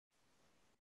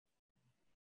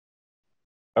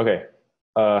Okay.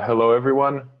 Hello,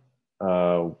 everyone.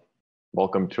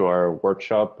 Welcome to our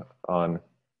workshop on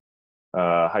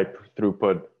high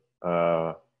throughput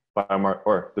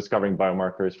discovering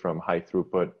biomarkers from high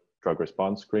throughput drug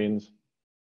response screens.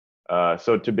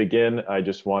 So to begin, I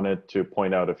just wanted to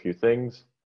point out a few things.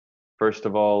 First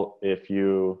of all,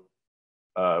 we're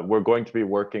going to be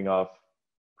working off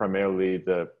primarily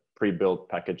the pre-built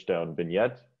package down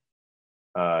vignette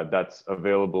that's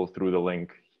available through the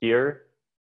link here.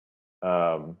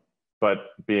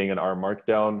 But being an R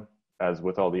Markdown, as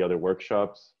with all the other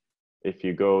workshops, if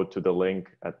you go to the link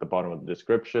at the bottom of the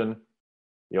description,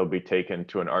 you'll be taken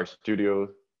to an RStudio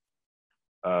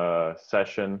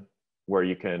session where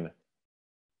you can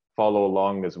follow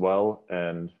along as well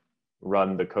and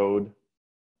run the code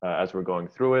as we're going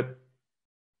through it.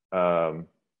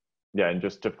 Yeah, and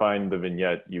just to find the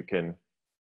vignette,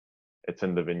 it's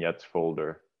in the vignettes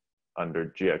folder under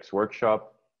GX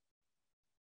Workshop.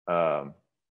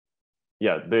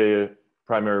 Yeah, the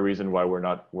primary reason why we're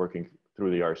not working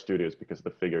through the RStudio is because the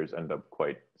figures end up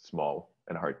quite small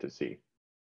and hard to see.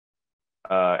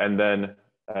 And then,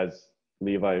 as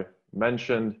Levi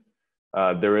mentioned,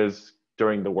 there is,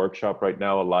 during the workshop right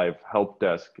now, a live help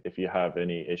desk if you have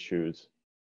any issues,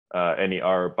 any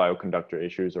R bioconductor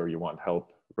issues, or you want help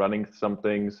running some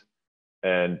things.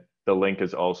 And the link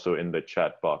is also in the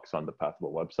chat box on the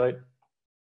Pathable website.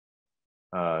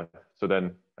 So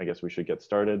then I guess we should get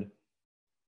started.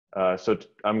 I'm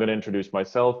going to introduce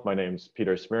myself. My name's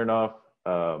Petr Smirnov.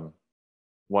 I'm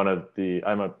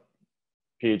a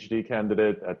PhD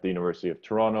candidate at the University of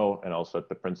Toronto and also at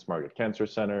the Princess Margaret Cancer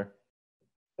Center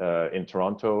in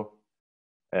Toronto,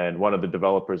 and one of the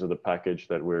developers of the package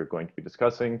that we're going to be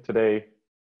discussing today.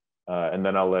 And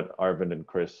then I'll let Arvind and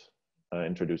Chris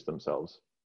introduce themselves.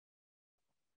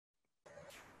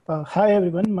 Hi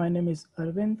everyone, my name is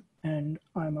Arvind and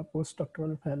I'm a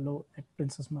postdoctoral fellow at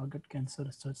Princess Margaret Cancer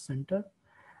Research Center,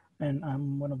 and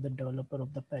I'm one of the developers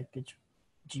of the package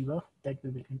Jiva that we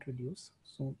will introduce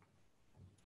soon.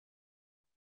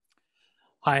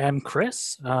 Hi, I'm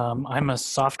Chris. I'm a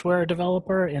software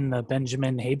developer in the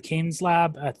Benjamin Habekane's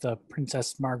lab at the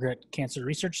Princess Margaret Cancer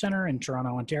Research Center in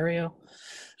Toronto, Ontario.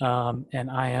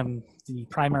 And I am the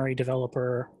primary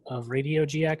developer of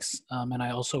RadioGX, and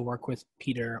I also work with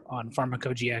Peter on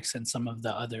PharmacoGX and some of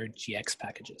the other GX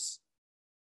packages.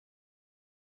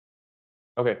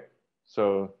 Okay,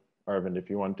 so Arvind, if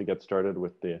you want to get started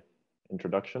with the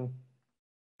introduction.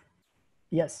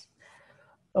 Yes.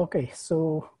 Okay,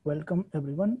 so welcome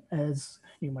everyone. As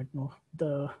you might know,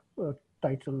 the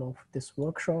title of this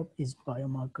workshop is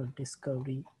Biomarker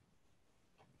Discovery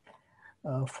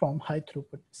from High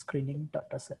Throughput Screening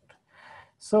Dataset.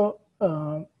 So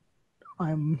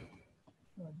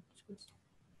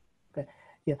okay,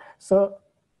 yeah. So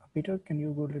Peter, can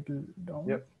you go a little down?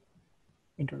 Yep.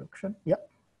 Introduction. Yeah,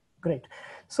 great.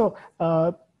 So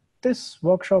this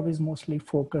workshop is mostly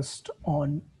focused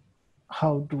on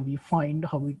how do we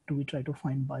try to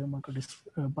find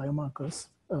biomarkers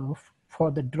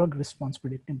for the drug response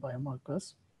predicting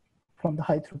biomarkers from the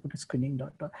high throughput screening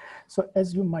data. So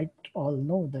as you might all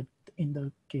know that in the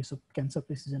case of cancer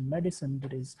precision medicine,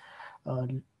 there is a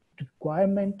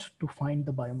requirement to find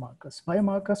the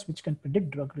biomarkers which can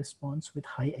predict drug response with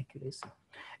high accuracy.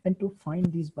 And to find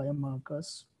these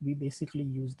biomarkers, we basically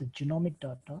use the genomic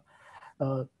data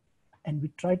and we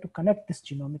try to connect this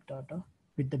genomic data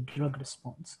with the drug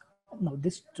response. Now,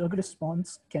 this drug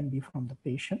response can be from the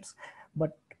patients,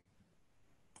 but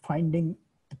finding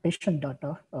the patient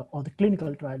data or the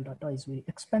clinical trial data is very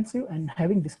expensive, and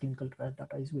having this clinical trial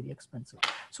data is very expensive.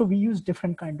 So we use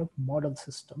different kind of model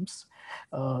systems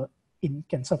in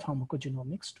cancer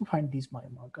pharmacogenomics to find these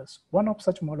biomarkers. One of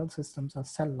such model systems are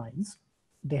cell lines.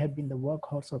 They have been the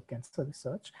workhorse of cancer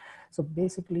research. So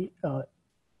basically, to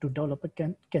develop a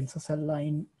cancer cell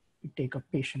line, you take a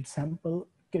patient sample,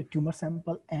 a tumor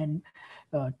sample, and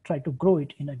try to grow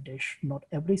it in a dish. Not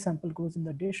every sample goes in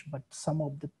the dish, but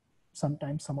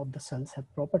sometimes some of the cells have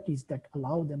properties that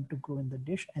allow them to grow in the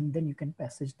dish, and then you can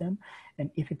passage them.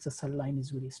 And if it's a cell line is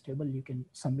very stable, you can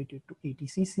submit it to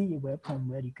ATCC, from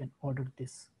where you can order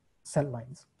these cell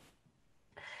lines.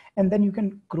 And then you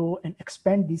can grow and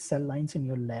expand these cell lines in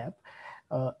your lab.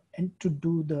 And to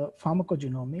do the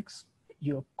pharmacogenomics,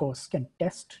 you of course can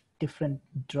test different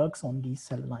drugs on these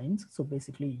cell lines. So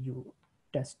basically you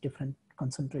test different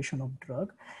concentration of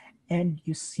drug and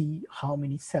you see how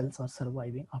many cells are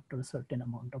surviving after a certain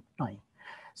amount of time.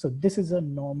 So this is a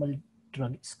normal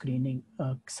drug screening,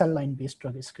 cell line based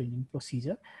drug screening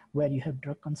procedure where you have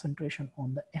drug concentration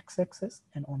on the x-axis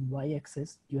and on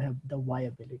y-axis you have the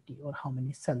viability or how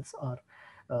many cells are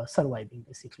surviving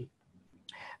basically.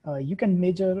 You can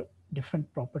measure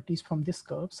different properties from this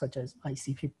curve, such as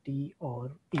IC50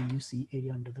 or AUC,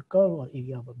 area under the curve, or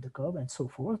area above the curve, and so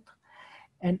forth.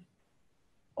 And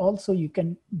also you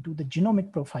can do the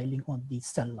genomic profiling on these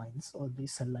cell lines or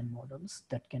these cell line models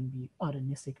that can be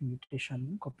RNA-seq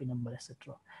mutation, copy number,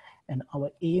 etc. And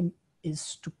our aim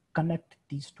is to connect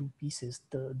these two pieces,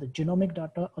 the genomic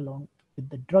data along with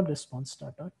the drug response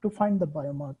data, to find the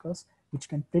biomarkers which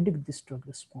can predict this drug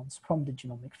response from the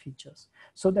genomic features.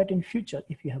 So that in future,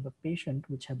 if you have a patient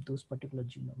which have those particular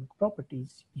genomic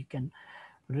properties, you can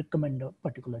recommend a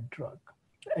particular drug.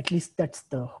 At least that's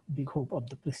the big hope of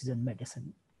the precision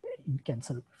medicine in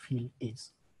cancer field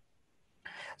is.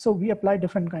 So we apply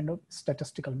different kind of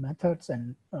statistical methods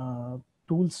and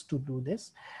tools to do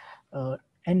this.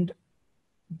 And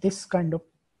this kind of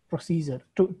procedure,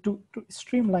 to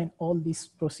streamline all these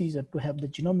procedure, to have the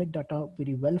genomic data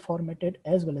very well formatted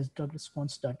as well as drug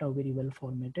response data very well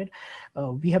formatted,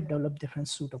 we have developed different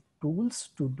suite of tools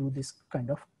to do this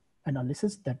kind of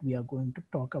analysis that we are going to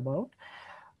talk about.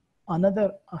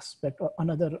 Another aspect, or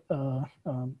another,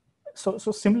 so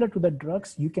similar to the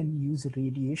drugs, you can use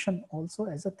radiation also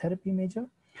as a therapy measure.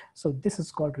 So this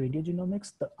is called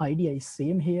radiogenomics. The idea is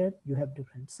same here. You have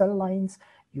different cell lines.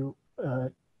 You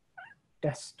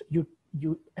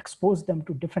you expose them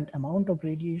to different amount of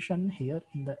radiation. Here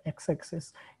in the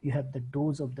x-axis, you have the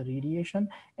dose of the radiation,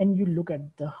 and you look at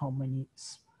the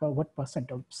what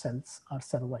percent of cells are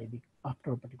surviving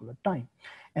after a particular time.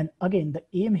 And again, the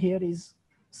aim here is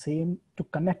same, to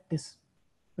connect this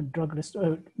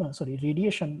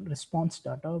radiation response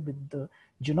data with the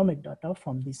genomic data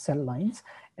from the cell lines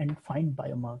and find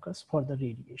biomarkers for the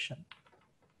radiation.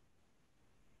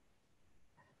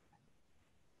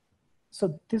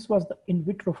 So this was the in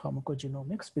vitro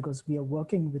pharmacogenomics, because we are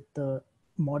working with the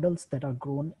models that are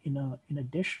grown in a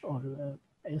dish, or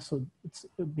so it's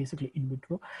basically in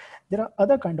vitro. There are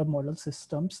other kind of model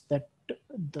systems that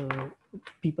the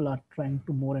people are trying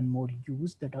to more and more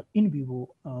use, that are in vivo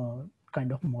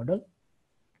kind of model.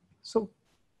 So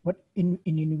what in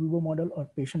vivo model or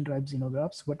patient-derived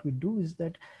xenografts, what we do is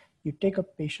that you take a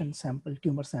patient sample,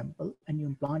 tumor sample, and you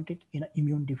implant it in an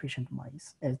immune deficient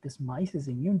mice. As this mice is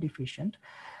immune deficient,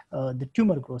 the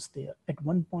tumor grows there. At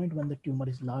one point when the tumor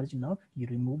is large enough, you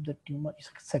remove the tumor, you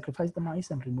sacrifice the mice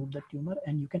and remove the tumor,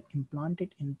 and you can implant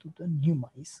it into the new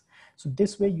mice. So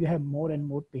this way you have more and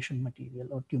more patient material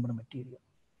or tumor material.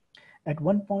 At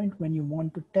one point when you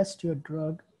want to test your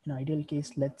drug, in ideal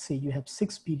case, let's say you have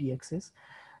 6 PDXs,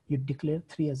 you declare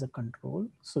 3 as a control,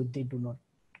 so they do not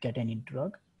get any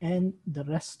drug, and the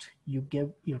rest you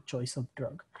give your choice of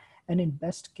drug. And in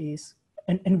best case,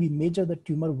 and we measure the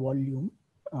tumor volume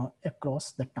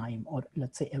across the time, or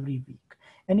let's say every week.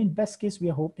 And in best case, we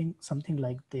are hoping something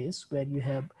like this, where you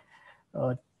have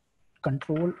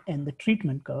control and the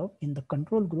treatment curve. In the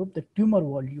control group, the tumor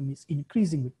volume is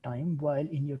increasing with time, while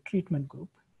in your treatment group,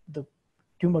 the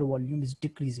tumor volume is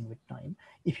decreasing with time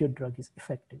if your drug is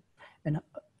effective. And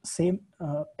same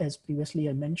as previously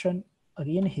I mentioned,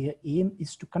 again here, aim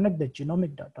is to connect the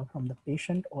genomic data from the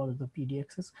patient or the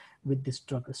PDXs with this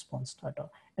drug response data,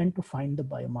 and to find the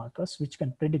biomarkers which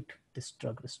can predict this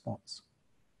drug response.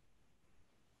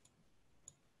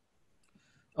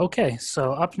 Okay,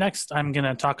 so up next, I'm going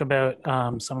to talk about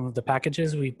some of the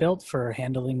packages we built for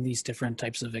handling these different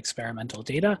types of experimental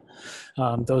data.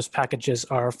 Those packages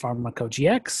are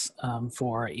PharmacoGX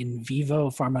for in vivo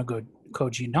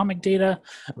pharmacogenomic data,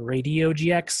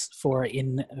 RadioGX for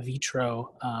in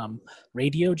vitro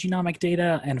radiogenomic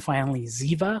data, and finally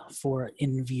Ziva for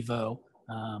in vivo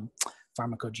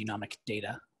pharmacogenomic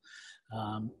data.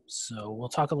 So we'll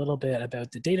talk a little bit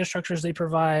about the data structures they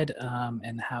provide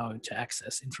and how to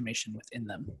access information within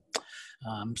them.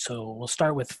 So we'll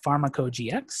start with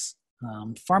PharmacoGX.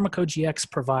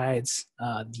 PharmacoGX provides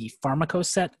the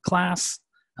PharmacoSet class,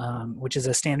 which is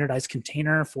a standardized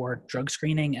container for drug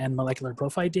screening and molecular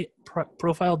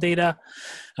profile data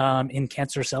in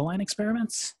cancer cell line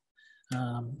experiments.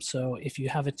 So if you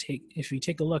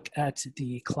take a look at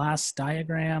the class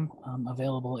diagram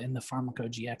available in the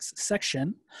PharmacoGX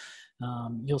section,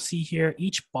 you'll see here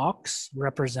each box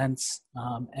represents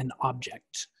an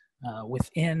object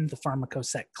within the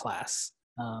PharmacoSet class.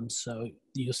 So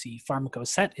you'll see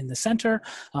PharmacoSet in the center,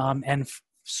 and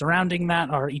surrounding that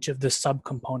are each of the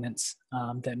subcomponents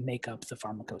that make up the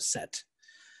PharmacoSet.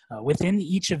 Within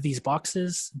each of these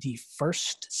boxes, the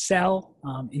first cell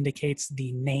indicates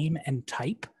the name and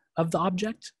type of the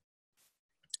object.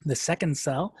 The second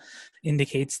cell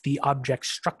indicates the object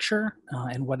structure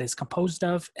and what it's composed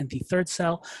of. And the third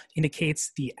cell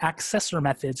indicates the accessor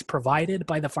methods provided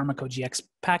by the PharmacoGX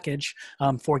package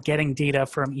for getting data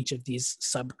from each of these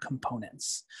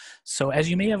subcomponents. So as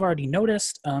you may have already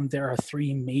noticed, there are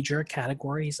three major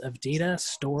categories of data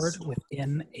stored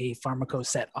within a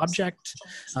PharmacoSet object.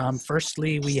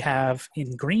 Firstly, we have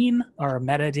in green our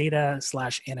metadata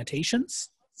 / annotations.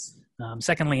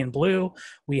 Secondly, in blue,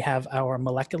 we have our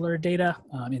molecular data,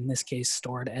 in this case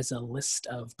stored as a list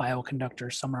of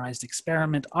bioconductor summarized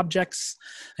experiment objects.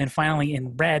 And finally,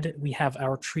 in red, we have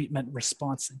our treatment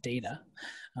response data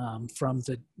from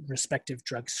the respective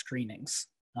drug screenings.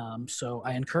 So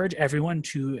I encourage everyone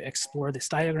to explore this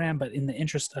diagram, but in the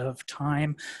interest of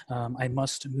time, I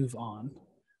must move on.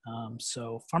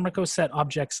 So PharmacoSet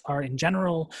objects are in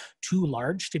general too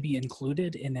large to be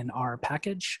included in an R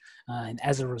package. And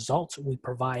as a result, we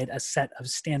provide a set of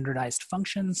standardized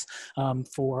functions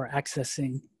for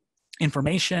accessing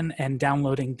information and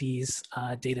downloading these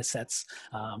data sets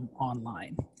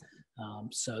online.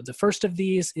 So the first of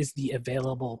these is the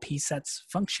available psets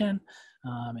function.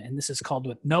 And this is called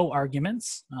with no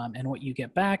arguments. And what you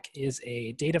get back is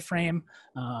a data frame,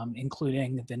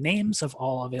 including the names of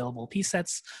all available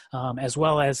psets, as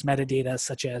well as metadata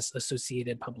such as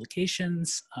associated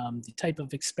publications, the type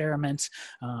of experiment,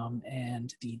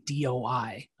 and the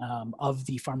DOI of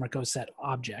the PharmacoSet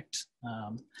object.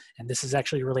 And this is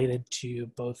actually related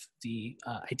to both the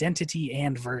identity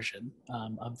and version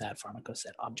of that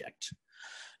PharmacoSet object.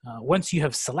 Once you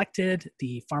have selected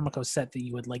the PharmacoSet that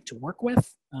you would like to work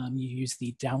with, you use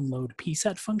the download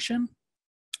pset function.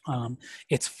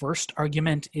 Its first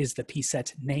argument is the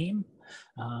pset name,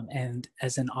 and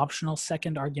as an optional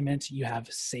second argument, you have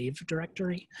save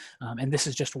directory, and this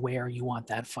is just where you want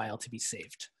that file to be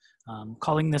saved.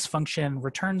 Calling this function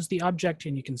returns the object,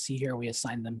 and you can see here we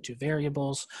assign them to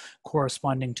variables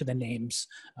corresponding to the names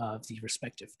of the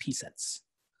respective psets.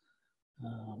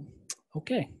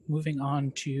 Okay, moving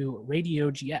on to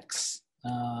RadioGX.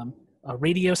 A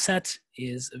radio set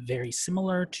is very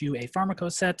similar to a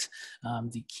PharmacoSet,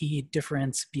 the key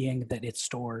difference being that it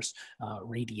stores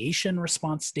radiation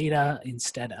response data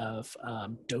instead of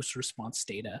dose response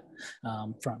data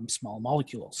from small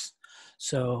molecules.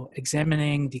 So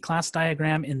examining the class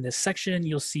diagram in this section,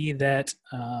 you'll see that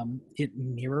it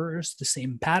mirrors the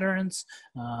same patterns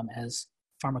as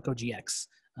PharmacoGX.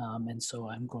 And so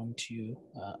I'm going to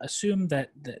assume that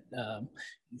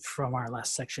from our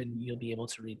last section, you'll be able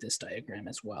to read this diagram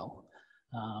as well.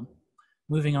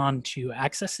 Moving on to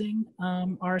accessing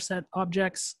RSet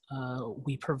objects,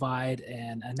 we provide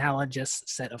an analogous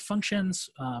set of functions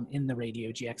in the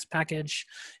RadioGX package,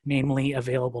 namely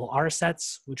available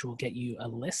RSets, which will get you a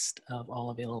list of all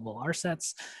available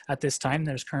RSets. At this time,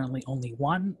 there's currently only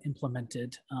one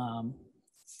implemented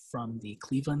from the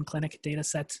Cleveland Clinic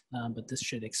dataset, but this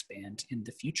should expand in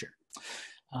the future.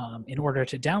 In order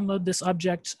to download this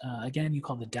object, again, you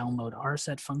call the download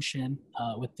RSet function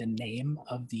with the name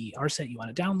of the RSet you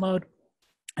want to download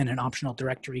and an optional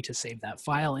directory to save that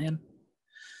file in.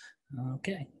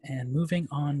 Okay, and moving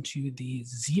on to the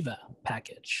Ziva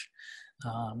package.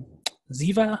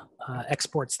 Ziva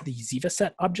exports the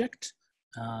ZivaSet object.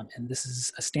 And this is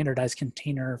a standardized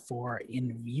container for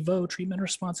in vivo treatment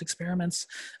response experiments,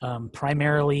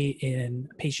 primarily in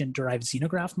patient-derived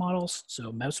xenograft models,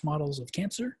 so mouse models of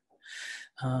cancer.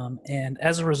 And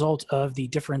as a result of the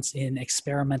difference in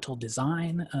experimental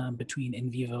design between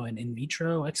in vivo and in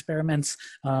vitro experiments,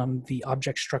 the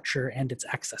object structure and its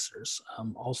accessors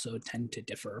also tend to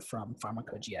differ from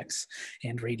PharmacoGX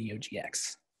and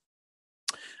RadioGX.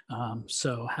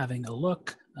 So having a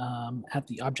look at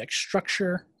the object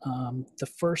structure, the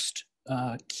first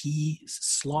key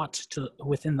slot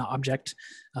within the object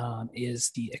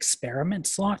is the experiment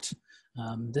slot.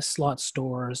 This slot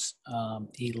stores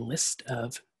a list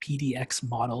of PDX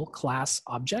model class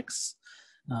objects,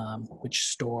 which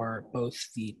store both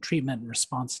the treatment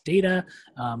response data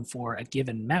for a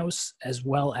given mouse, as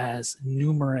well as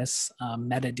numerous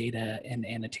metadata and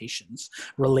annotations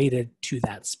related to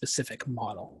that specific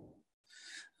model.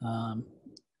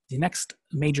 The next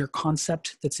major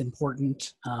concept that's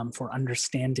important for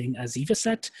understanding a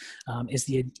ZivaSet is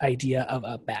the idea of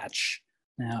a batch.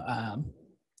 Now,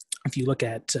 if you look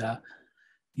at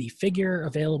the figure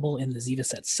available in the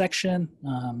ZivaSet section.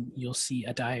 You'll see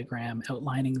a diagram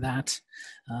outlining that.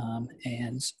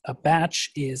 And a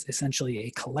batch is essentially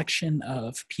a collection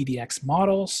of PDX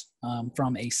models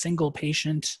from a single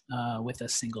patient with a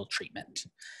single treatment.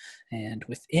 And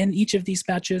within each of these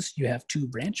batches, you have two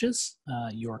branches,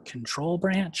 your control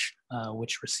branch,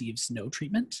 which receives no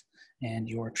treatment, and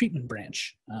your treatment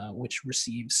branch, which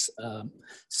receives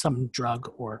some drug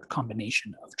or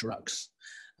combination of drugs.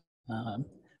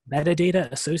 Metadata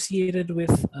associated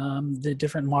with the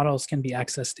different models can be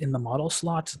accessed in the model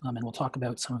slot, and we'll talk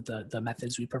about some of the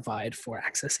methods we provide for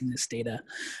accessing this data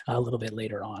a little bit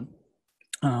later on.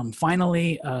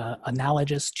 Finally,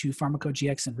 analogous to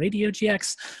PharmacoGX and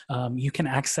RadioGX, you can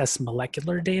access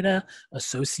molecular data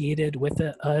associated with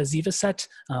a ZivaSet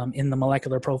in the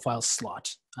molecular profiles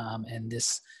slot. And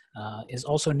this is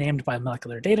also named by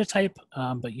molecular data type,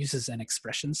 but uses an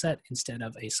expression set instead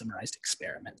of a summarized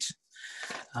experiment.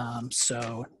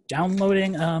 So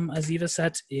downloading a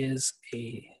ZivaSet is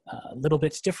a little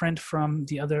bit different from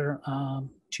the other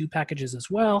two packages as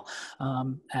well,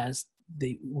 as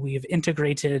we've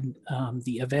integrated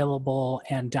the available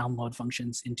and download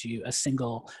functions into a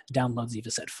single download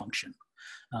ZivaSet function.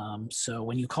 So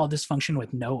when you call this function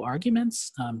with no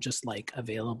arguments, just like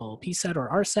available pset or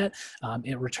rset,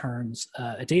 it returns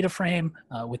a data frame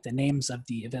with the names of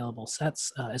the available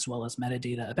sets as well as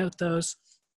metadata about those.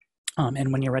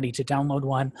 And when you're ready to download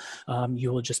one,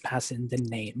 you will just pass in the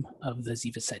name of the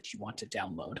ZivaSet you want to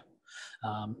download.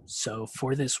 So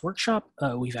for this workshop,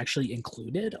 we've actually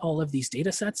included all of these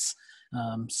data sets.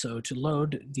 So to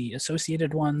load the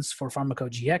associated ones for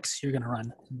PharmacoGX, you're going to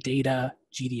run data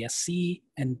GDSC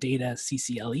and data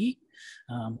CCLE.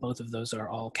 Both of those are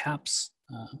all caps.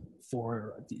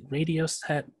 For the radio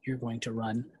set, you're going to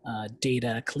run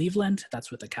data Cleveland,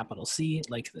 that's with a capital C,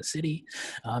 like the city.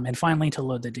 And finally, to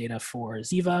load the data for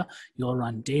Ziva, you'll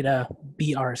run data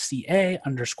BRCA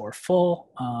 _ full,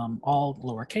 all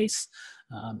lowercase.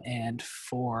 And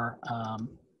for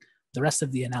the rest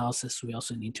of the analysis, we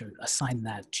also need to assign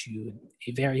that to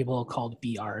a variable called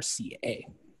BRCA.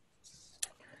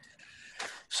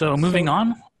 So moving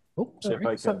on. Oh,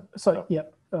 sorry. Sorry, yeah.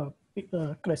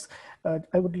 Chris,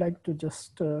 I would like to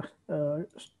just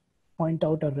point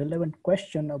out a relevant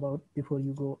question about before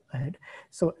you go ahead.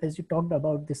 So as you talked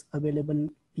about this available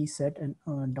pset and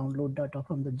download data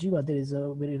from the Jiva, there is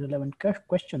a very relevant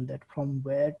question that from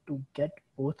where to get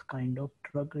both kind of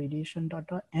drug radiation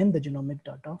data and the genomic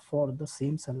data for the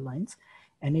same cell lines,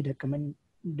 any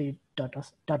recommended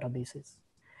databases.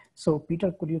 So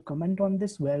Peter, could you comment on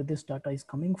this, where this data is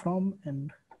coming from?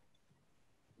 And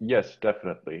yes,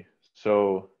 definitely.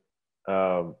 So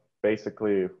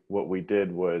basically what we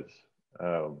did was,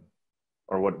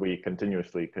 or what we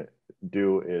continuously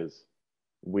do is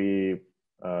we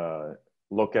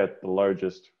look at the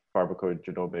largest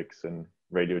pharmacogenomics and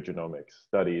radiogenomics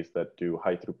studies that do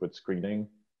high throughput screening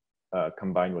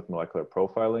combined with molecular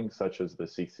profiling, such as the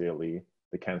CCLE,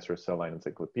 the Cancer Cell Line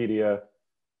Encyclopedia,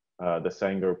 the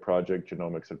Sanger Project,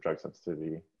 Genomics of Drug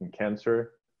Sensitivity in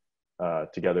Cancer.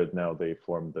 Together now they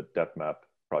form the DepMap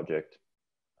project,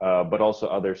 but also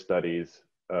other studies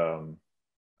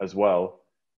as well.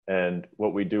 And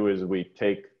what we do is we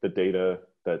take the data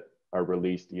that are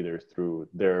released either through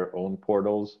their own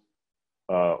portals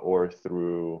or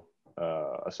through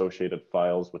associated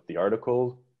files with the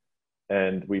article,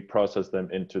 and we process them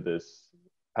into this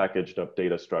packaged up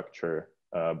data structure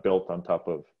built on top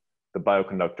of the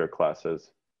bioconductor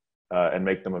classes and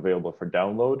make them available for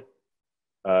download.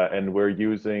 And we're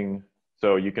using,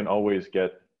 so you can always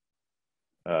get,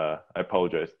 I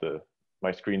apologize,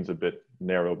 my screen's a bit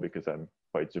narrow because I'm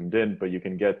quite zoomed in, but you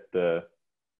can get the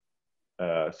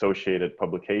associated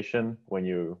publication when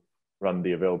you run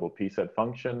the available pset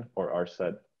function or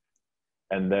rset.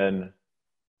 And then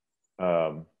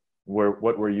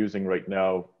what we're using right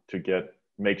now to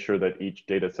make sure that each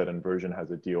data set and version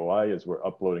has a DOI is we're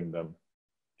uploading them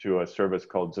to a service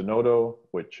called Zenodo,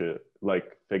 which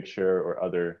like Figshare or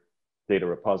other data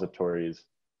repositories,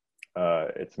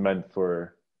 it's meant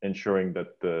for ensuring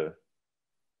that the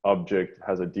object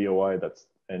has a DOI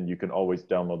and you can always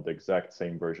download the exact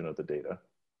same version of the data.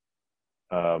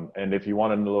 And if you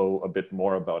want to know a bit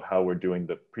more about how we're doing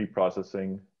the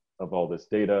pre-processing of all this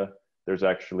data, there's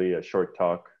actually a short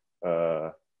talk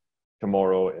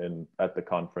tomorrow at the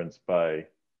conference by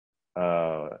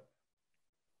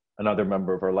another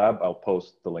member of our lab. I'll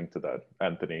post the link to that,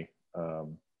 Anthony,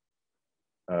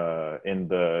 in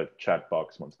the chat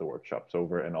box once the workshop's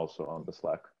over, and also on the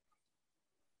Slack.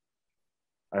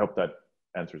 I hope that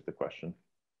answers the question.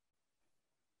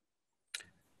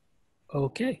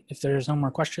 Okay, if there's no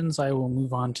more questions, I will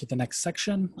move on to the next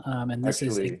section. And this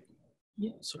Actually,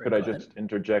 yeah, sorry, could I go ahead. just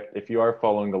interject? If you are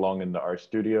following along in the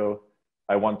RStudio,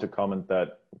 I want to comment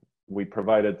that we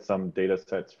provided some data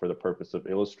sets for the purpose of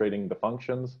illustrating the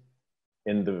functions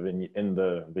in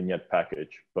the vignette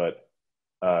package, but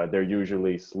they're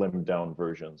usually slimmed down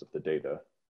versions of the data.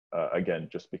 Again,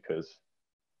 just because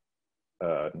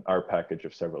our package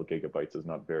of several gigabytes is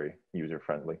not very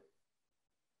user-friendly.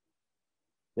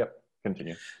 Yep,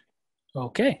 continue.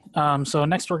 Okay, so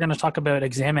next we're going to talk about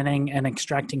examining and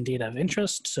extracting data of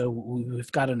interest. So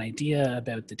we've got an idea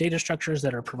about the data structures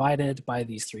that are provided by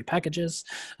these three packages.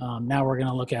 Now we're going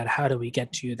to look at how do we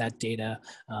get to that data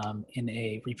in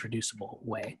a reproducible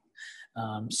way.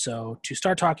 So to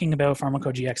start talking about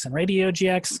pharmacogx and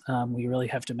radiogx, we really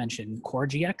have to mention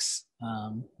core-gx,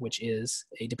 which is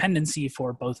a dependency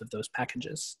for both of those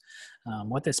packages.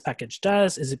 What this package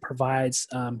does is it provides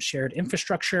shared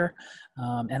infrastructure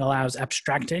and allows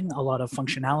abstracting a lot of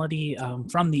functionality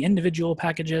from the individual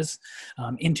packages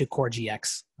into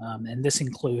core-gx. And this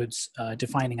includes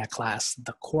defining a class,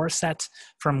 the core set,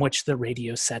 from which the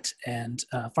radio set and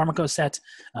pharmacoset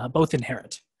both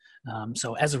inherit.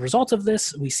 So as a result of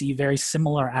this, we see very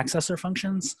similar accessor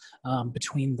functions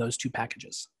between those two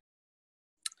packages.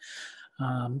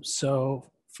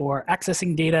 So for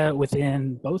accessing data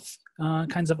within both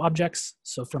kinds of objects,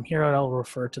 so from here I'll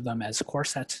refer to them as core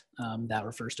set. That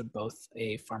refers to both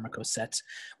a pharmacoset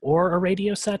or a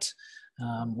radio set.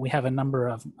 We have a number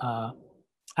of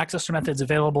accessor methods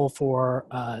available for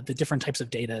the different types of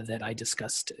data that I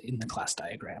discussed in the class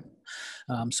diagram.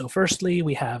 So firstly,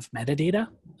 we have metadata,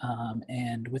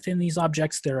 and within these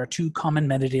objects, there are two common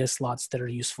metadata slots that are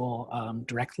useful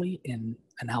directly in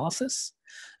analysis.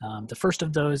 The first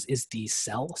of those is the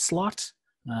cell slot.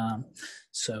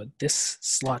 So this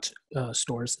slot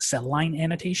stores cell line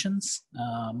annotations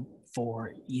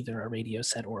for either a radio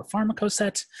set or a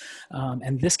pharmacoset,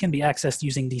 and this can be accessed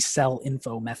using the cell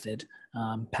info method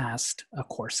past a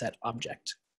core set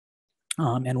object.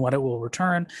 And what it will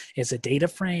return is a data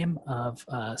frame of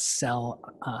cell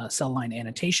line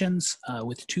annotations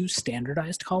with two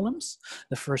standardized columns.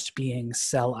 The first being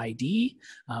cell ID,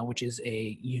 which is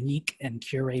a unique and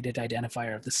curated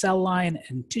identifier of the cell line,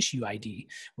 and tissue ID,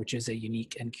 which is a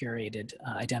unique and curated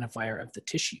identifier of the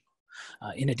tissue.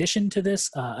 In addition to this,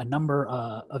 a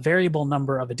variable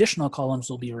number of additional columns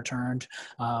will be returned,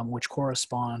 which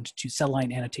correspond to cell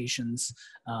line annotations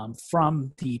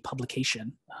from the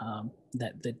publication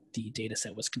that the data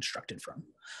set was constructed from.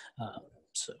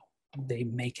 So they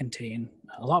may contain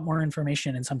a lot more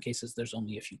information. In some cases, there's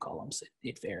only a few columns.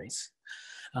 It varies.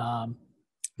 The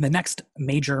next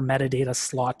major metadata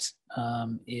slot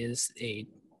is a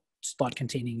slot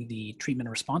containing the treatment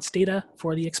response data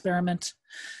for the experiment.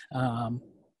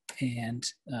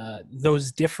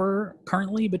 Those differ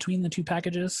currently between the two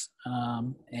packages.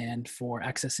 And for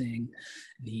accessing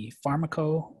the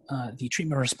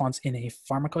treatment response in a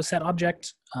pharmacoset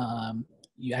object,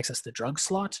 you access the drug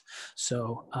slot.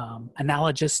 So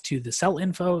analogous to the cell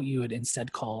info, you would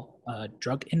instead call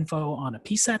drug info on a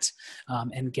pset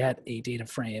and get a data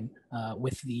frame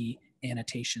with the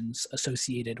annotations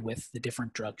associated with the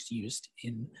different drugs used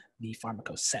in the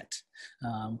pharmacoset.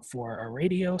 For a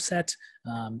radio set,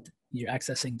 you're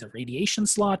accessing the radiation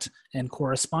slot, and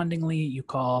correspondingly you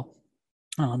call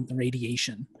the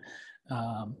radiation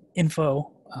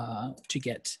info to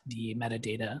get the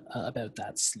metadata about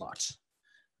that slot.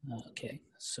 Okay,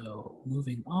 so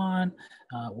moving on,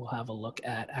 we'll have a look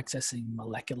at accessing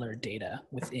molecular data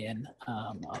within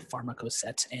a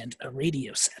pharmacoset and a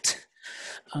radio set.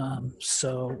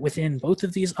 So within both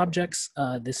of these objects,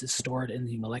 this is stored in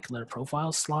the molecular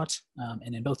profile slot.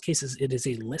 And in both cases, it is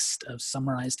a list of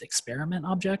summarized experiment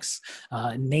objects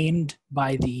named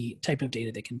by the type of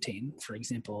data they contain. For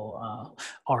example,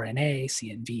 RNA,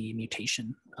 CNV,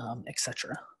 mutation,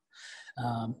 etc.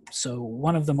 So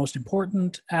one of the most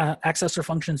important accessor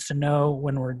functions to know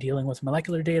when we're dealing with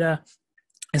molecular data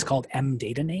is called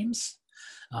mdata names.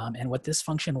 And what this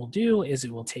function will do is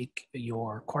it will take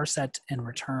your core set and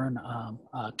return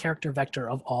a character vector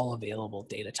of all available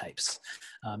data types.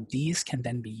 These can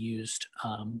then be used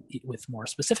with more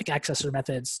specific accessor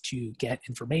methods to get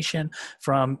information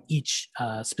from each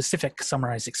specific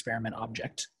summarized experiment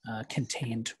object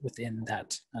contained within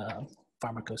that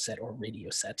pharmacoset or radio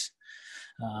set.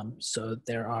 So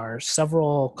there are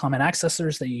several common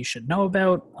accessors that you should know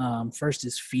about. First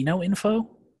is phenoinfo.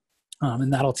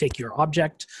 And that'll take your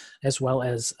object as well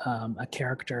as a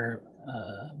character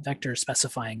vector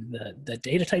specifying the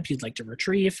data type you'd like to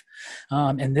retrieve.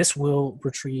 And this will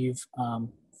retrieve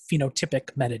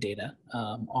phenotypic metadata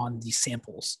on the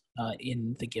samples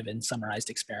in the given summarized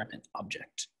experiment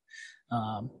object.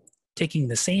 Taking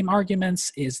the same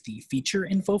arguments is the feature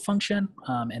info function,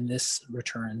 and this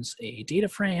returns a data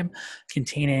frame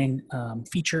containing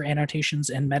feature annotations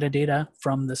and metadata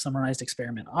from the summarized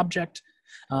experiment object.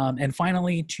 And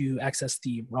finally, to access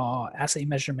the raw assay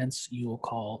measurements, you will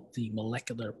call the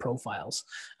molecular profiles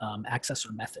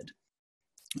accessor method.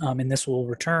 And this will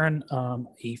return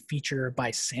a feature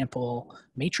by sample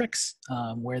matrix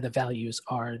where the values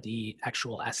are the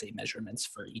actual assay measurements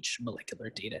for each molecular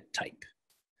data type.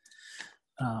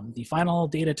 The final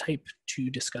data type to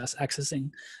discuss accessing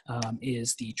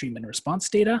is the treatment response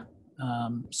data.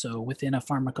 So within a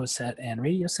pharmacoset and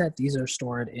radioset, these are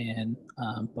stored in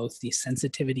both the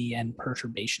sensitivity and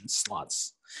perturbation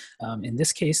slots. In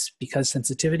this case, because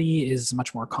sensitivity is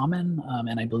much more common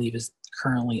and I believe is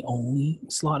currently only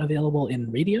slot available in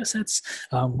radiosets,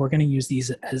 we're going to use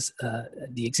these as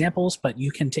the examples, but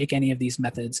you can take any of these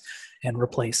methods and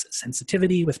replace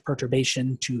sensitivity with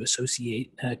perturbation to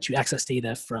associate, to access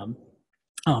data from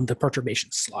the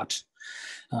perturbation slot.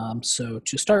 So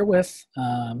to start with,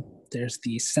 there's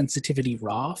the sensitivity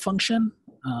raw function.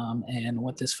 And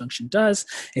what this function does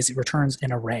is it returns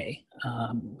an array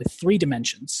with 3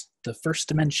 dimensions. The first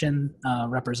dimension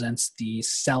represents the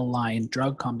cell line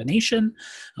drug combination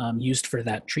used for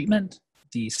that treatment.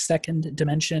 The second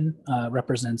dimension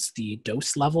represents the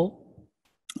dose level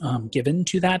given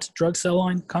to that drug cell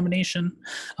line combination.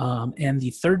 And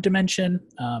the third dimension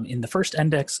in the first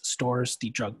index stores the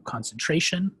drug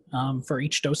concentration for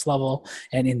each dose level,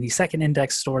 and in the second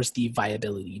index stores the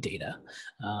viability data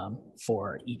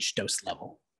for each dose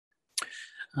level.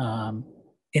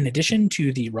 In addition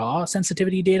to the raw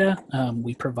sensitivity data,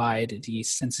 we provide the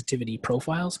sensitivity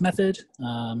profiles method,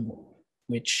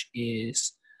 which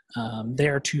is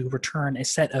there to return a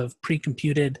set of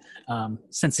pre-computed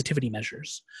sensitivity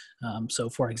measures. So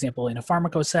for example, in a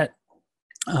pharmacoset,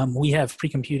 we have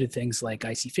pre-computed things like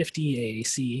IC50,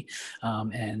 AAC,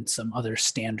 and some other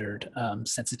standard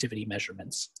sensitivity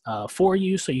measurements for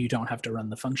you, so you don't have to run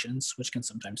the functions, which can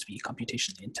sometimes be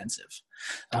computationally intensive.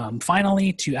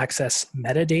 Finally, to access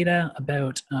metadata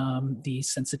about the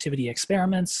sensitivity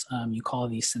experiments, you call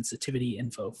the sensitivity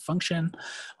info function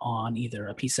on either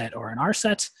a pset or an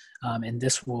rset, and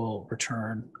this will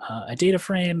return a data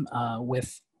frame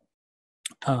with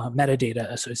metadata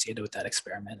associated with that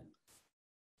experiment.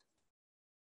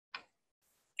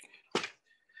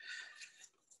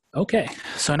 Okay,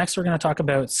 so next we're going to talk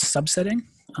about subsetting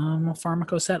a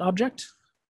pharmacoset object.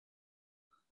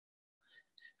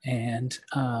 And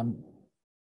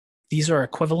these are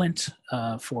equivalent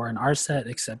for an rset,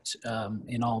 except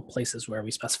in all places where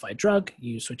we specify drug,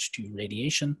 you switch to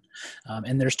radiation.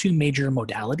 And there's 2 major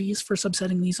modalities for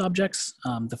subsetting these objects.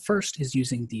 The first is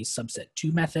using the subset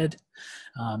 2 method,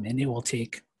 and it will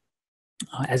take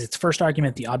as its first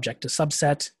argument the object to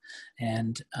subset,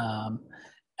 and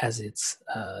as its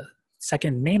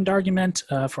second named argument,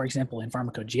 for example, in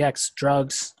pharmacogx,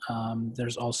 drugs,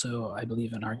 there's also, I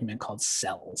believe, an argument called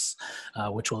cells,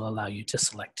 which will allow you to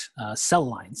select cell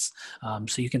lines.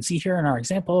 So you can see here in our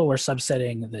example, we're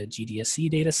subsetting the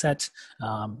GDSC data set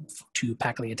to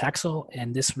paclitaxel,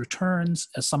 and this returns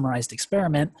a summarized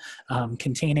experiment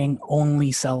containing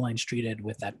only cell lines treated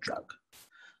with that drug.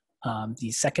 The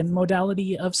second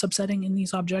modality of subsetting in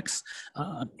these objects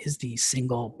is the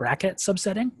single bracket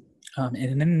subsetting. And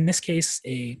in this case,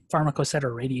 a pharmacoset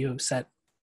or radioset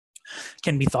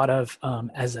can be thought of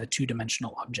as a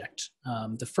 2-dimensional object.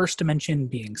 The first dimension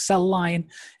being cell line,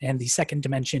 and the second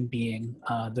dimension being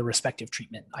the respective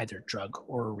treatment, either drug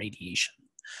or radiation.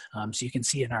 So you can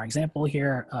see in our example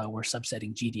here, we're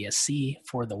subsetting GDSC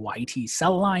for the YT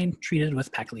cell line treated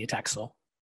with paclitaxel.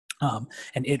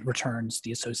 And it returns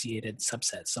the associated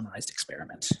subset summarized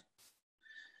experiment.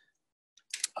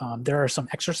 There are some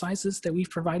exercises that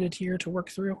we've provided here to work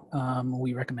through.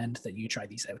 We recommend that you try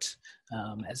these out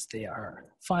as they are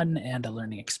fun and a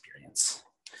learning experience.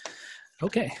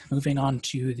 Okay, moving on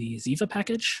to the Ziva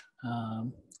package.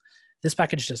 This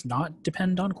package does not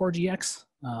depend on CoreGX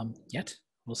yet.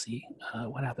 We'll see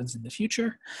what happens in the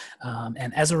future.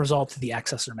 And as a result, the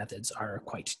accessor methods are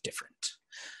quite different.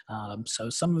 So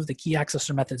some of the key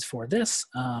accessor methods for this,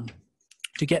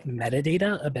 to get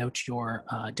metadata about your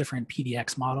different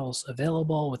PDX models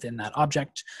available within that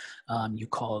object, you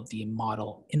call the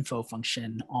model info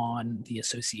function on the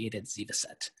associated Ziva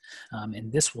set. And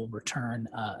this will return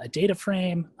a data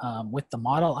frame with the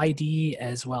model ID,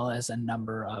 as well as a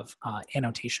number of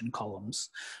annotation columns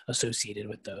associated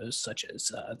with those, such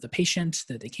as the patient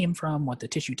that they came from, what the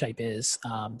tissue type is,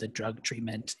 the drug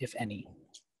treatment, if any.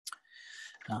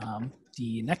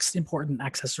 The next important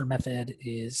accessor method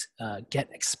is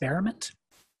getExperiment.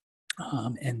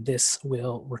 And this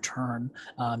will return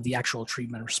the actual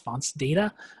treatment response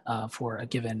data for a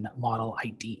given model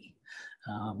ID.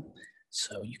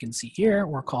 So you can see here,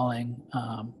 we're calling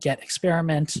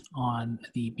getExperiment on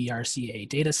the BRCA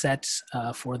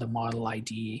dataset for the model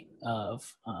ID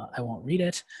of, I won't read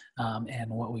it. And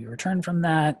what we return from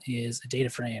that is a data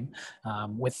frame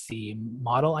with the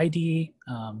model ID,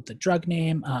 the drug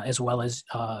name, as well as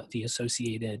the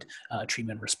associated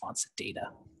treatment response data.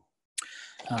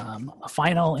 A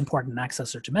final important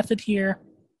accessor to method here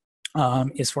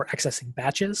is for accessing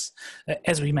batches.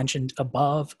 As we mentioned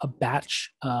above, a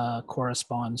batch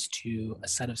corresponds to a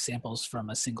set of samples from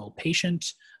a single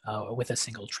patient with a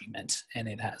single treatment. And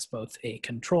it has both a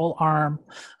control arm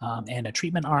and a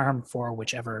treatment arm for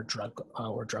whichever drug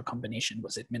or drug combination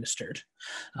was administered.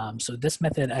 So this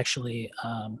method actually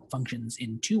functions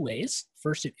in two ways.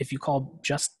 First, if you call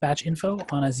just batch info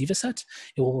on a Ziva set,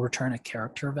 it will return a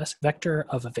character vector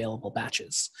of available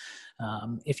batches.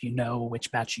 If you know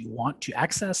which batch you want to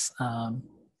access,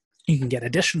 you can get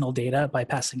additional data by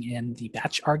passing in the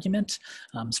batch argument,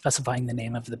 specifying the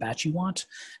name of the batch you want,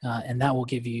 and that will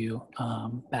give you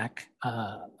back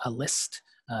a list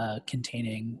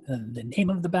containing the name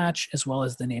of the batch, as well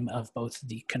as the name of both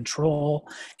the control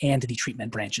and the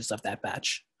treatment branches of that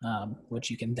batch, which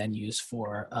you can then use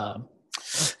for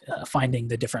finding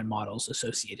the different models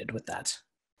associated with that.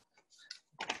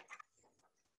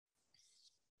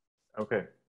 Okay,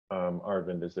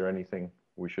 Arvind, is there anything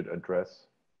we should address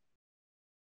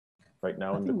right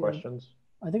now in the questions?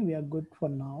 I think we are good for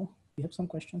now. We have some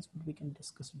questions, but we can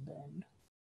discuss at the end.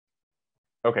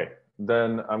 Okay,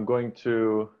 then I'm going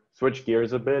to switch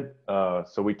gears a bit.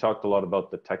 So we talked a lot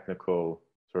about the technical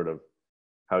sort of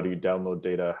how do you download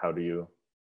data, how do you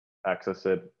access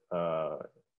it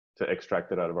to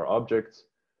extract it out of our objects.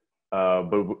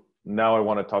 But now I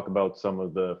want to talk about some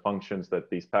of the functions that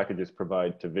these packages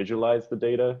provide to visualize the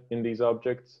data in these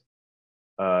objects,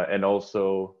 and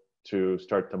also to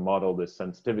start to model this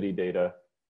sensitivity data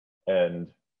and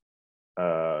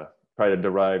try to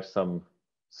derive some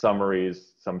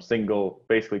summaries,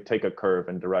 basically take a curve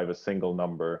and derive a single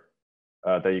number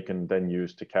that you can then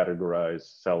use to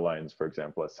categorize cell lines, for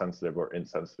example, as sensitive or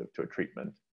insensitive to a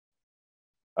treatment.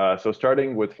 So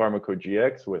starting with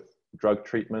pharmacogx, with drug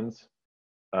treatments,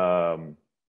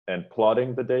 and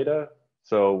plotting the data.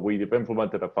 So we've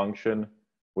implemented a function,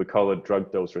 we call it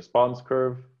drug dose response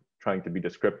curve, trying to be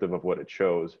descriptive of what it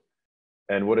shows.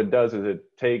 And what it does is it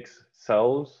takes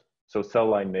cells, so cell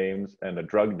line names and a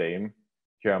drug name.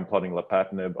 Here I'm plotting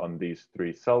lapatinib on these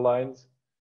 3 cell lines.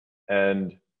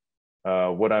 And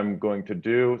what I'm going to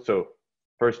do, so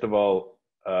first of all,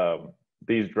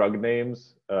 these drug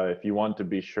names, if you want to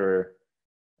be sure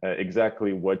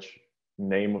exactly which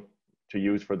name to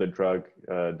use for the drug,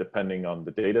 depending on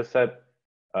the data set,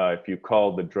 if you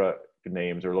call the drug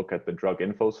names or look at the drug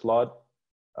info slot,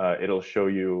 it'll show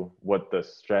you what the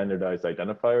standardized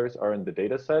identifiers are in the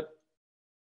data set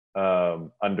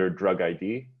under drug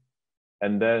ID.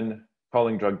 And then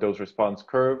calling drug dose response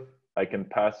curve, I can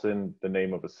pass in the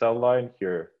name of a cell line.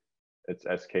 Here it's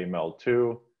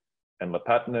SKML2 and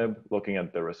lapatinib, looking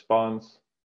at the response.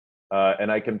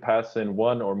 And I can pass in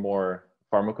one or more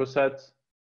pharmacosets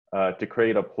to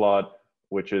create a plot,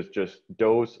 which is just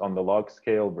dose on the log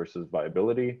scale versus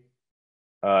viability.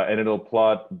 And it'll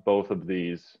plot both of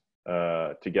these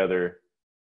together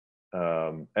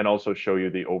and also show you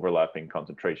the overlapping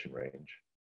concentration range.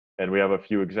 And we have a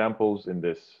few examples in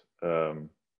this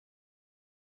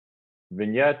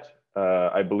vignette.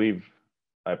 I believe,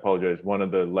 I apologize, one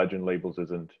of the legend labels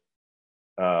isn't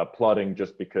plotting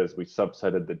just because we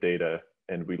subsetted the data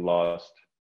and we lost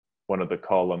one of the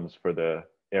columns for the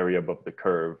area above the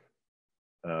curve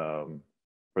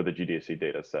for the GDSC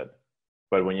data set.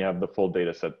 But when you have the full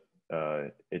data set,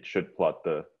 it should plot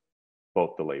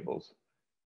both the labels.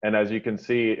 And as you can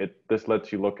see, this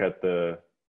lets you look at the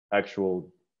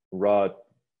actual raw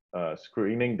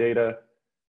screening data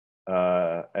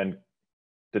and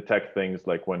detect things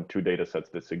like when 2 data sets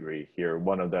disagree. Here,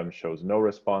 one of them shows no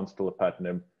response to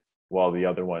lapatinib, while the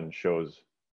other one shows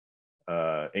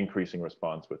increasing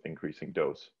response with increasing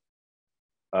dose.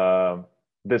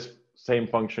 This same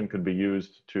function could be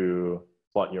used to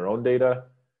plot your own data.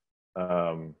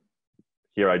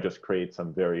 Here I just create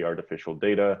some very artificial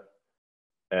data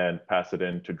and pass it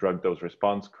into drug dose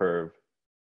response curve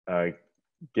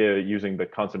using the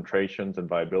concentrations and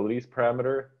viabilities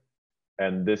parameter.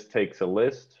 And this takes a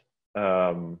list,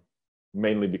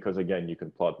 mainly because, again, you can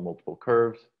plot multiple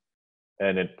curves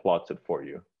and it plots it for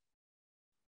you.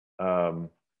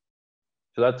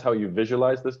 So that's how you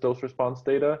visualize this dose response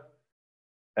data.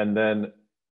 And then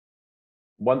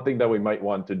one thing that we might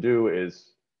want to do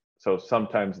is, so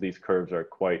sometimes these curves are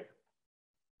quite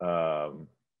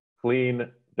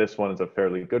clean. This one is a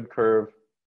fairly good curve.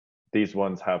 These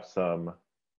ones have some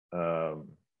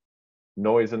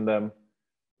noise in them.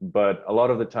 But a lot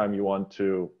of the time you want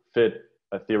to fit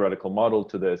a theoretical model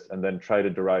to this and then try to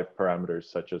derive parameters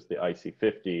such as the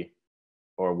IC50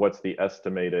 or what's the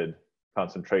estimated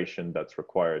concentration that's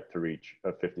required to reach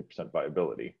a 50%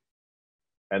 viability.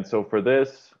 And so for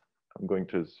this, I'm going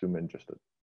to zoom in just a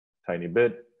tiny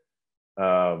bit.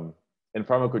 In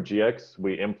PharmacoGX,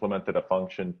 we implemented a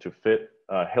function to fit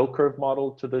a hill curve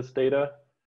model to this data.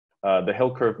 The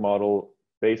hill curve model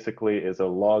basically is a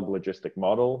log logistic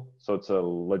model. So it's a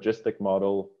logistic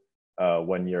model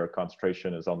when your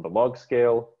concentration is on the log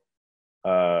scale.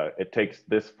 It takes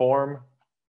this form,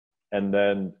 and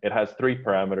then it has three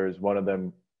parameters. One of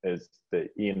them is the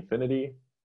E infinity,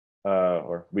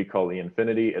 or we call E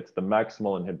infinity. It's the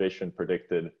maximal inhibition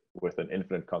predicted with an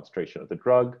infinite concentration of the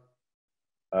drug.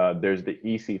 There's the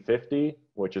EC50,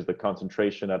 which is the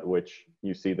concentration at which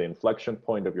you see the inflection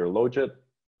point of your logit.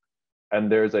 And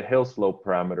there's a hill slope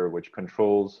parameter, which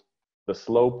controls the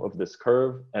slope of this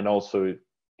curve and also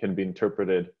can be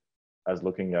interpreted as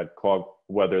looking at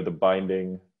whether the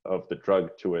binding of the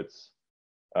drug to its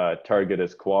target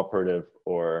is cooperative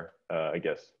or, I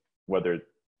guess, whether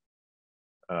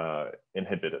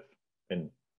inhibitive, and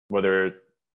whether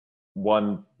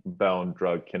one bound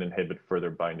drug can inhibit further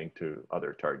binding to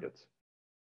other targets.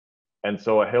 And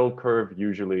so a hill curve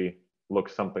usually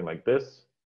looks something like this.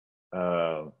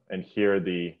 And here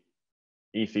the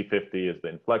EC50 is the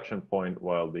inflection point,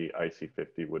 while the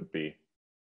IC50 would be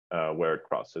where it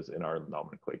crosses in our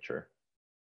nomenclature,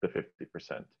 the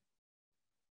 50%.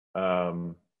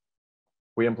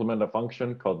 We implement a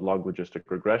function called log logistic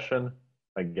regression.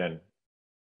 Again,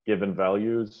 given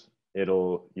values,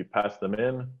 you pass them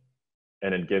in,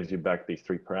 and it gives you back these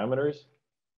three parameters.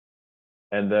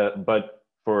 And but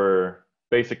for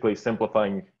basically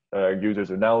simplifying our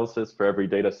user's analysis, for every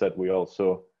data set, we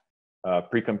also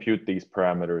pre-compute these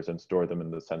parameters and store them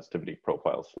in the sensitivity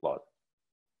profile slot.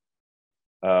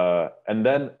 And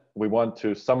then we want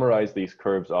to summarize these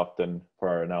curves often for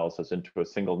our analysis into a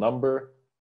single number.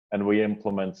 And we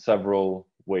implement several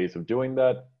ways of doing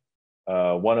that.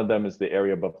 One of them is the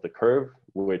area above the curve,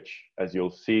 which, as you'll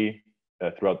see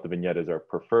throughout the vignette, is our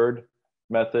preferred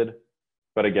method.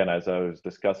 But again, as I was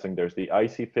discussing, there's the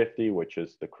IC50, which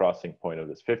is the crossing point of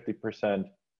this 50%.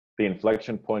 The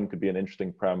inflection point could be an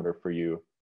interesting parameter for you,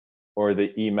 or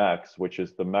the Emax, which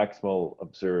is the maximal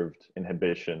observed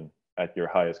inhibition at your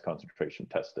highest concentration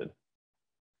tested.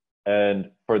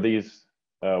 And for these,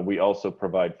 we also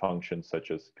provide functions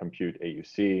such as compute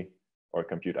AUC or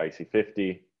compute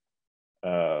IC50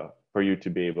 for you to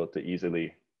be able to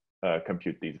easily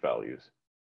compute these values.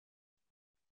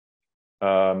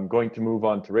 I'm going to move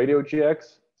on to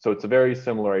RadioGX. So it's a very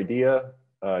similar idea.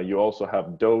 You also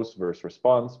have dose versus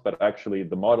response, but actually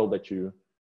the model that you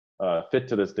fit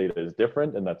to this data is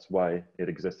different, and that's why it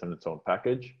exists in its own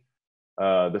package.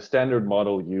 The standard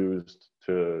model used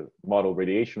to model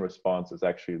radiation response is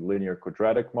actually linear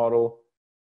quadratic model,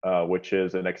 which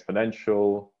is an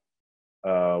exponential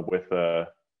with a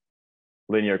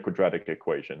linear quadratic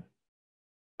equation.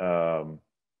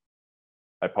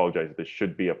 I apologize, this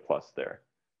should be a plus there.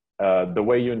 The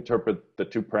way you interpret the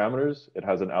two parameters, it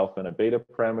has an alpha and a beta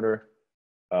parameter.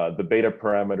 The beta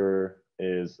parameter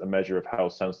is a measure of how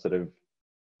sensitive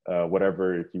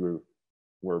whatever you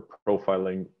were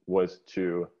profiling was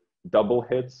to double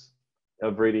hits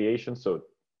of radiation. So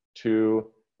 2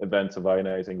 events of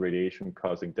ionizing radiation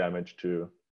causing damage to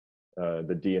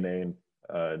the DNA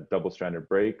and double-stranded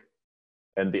break.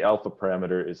 And the alpha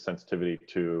parameter is sensitivity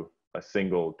to a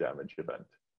single damage event.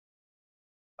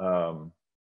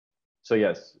 So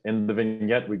yes, in the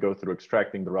vignette, we go through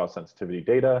extracting the raw sensitivity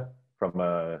data from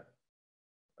a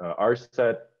R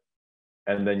set,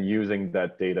 and then using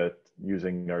that data,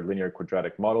 using our linear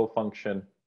quadratic model function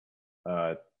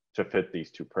to fit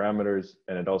these two parameters.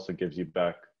 And it also gives you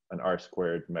back an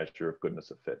R² measure of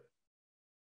goodness of fit.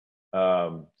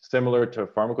 Similar to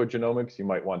pharmacogenomics, you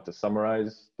might want to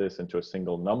summarize this into a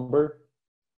single number.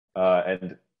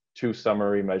 And 2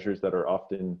 summary measures that are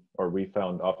often, or we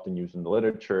found often used in the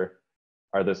literature,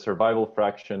 are the survival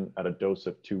fraction at a dose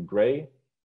of 2 gray,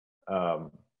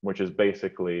 which is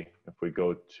basically, if we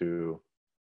go to,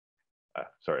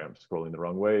 sorry, I'm scrolling the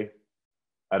wrong way.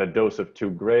 At a dose of 2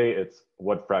 gray, it's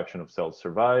what fraction of cells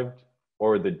survived,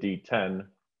 or the D10,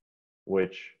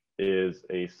 which is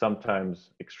a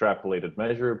sometimes extrapolated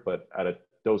measure, but at a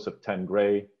dose of 10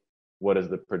 gray, what is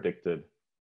the predicted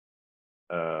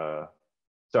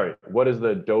what is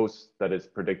the dose that is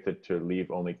predicted to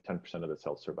leave only 10% of the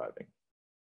cells surviving?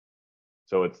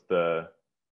 So it's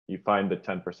you find the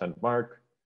 10% mark,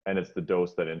 and it's the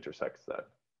dose that intersects that.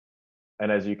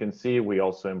 And as you can see, we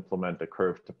also implement a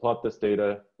curve to plot this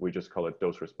data. We just call it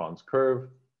dose response curve.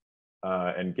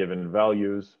 And given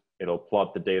values, it'll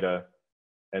plot the data.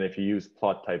 And if you use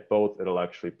plot type both, it'll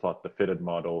actually plot the fitted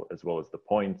model as well as the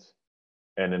points.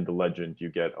 And in the legend, you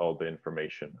get all the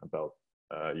information about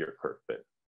your curve fit.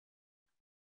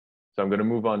 So I'm going to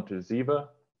move on to Ziva.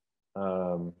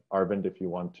 Arvind, if you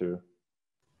want to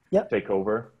take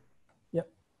over. Yeah.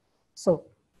 So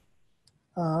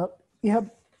we have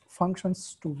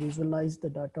functions to visualize the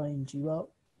data in Jiva,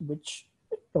 which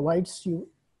provides you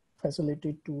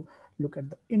facility to look at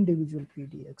the individual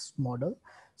PDX model.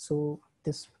 So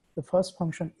the first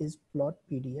function is plot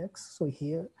PDX. So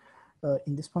here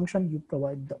in this function, you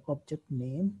provide the object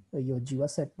name, your Jiva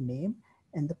set name,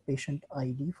 and the patient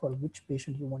ID for which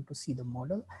patient you want to see the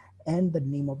model, and the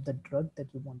name of the drug that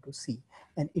you want to see.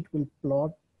 And it will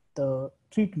plot the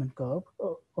treatment curve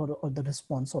or the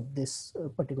response of this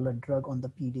particular drug on the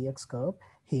PDX curve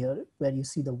here, where you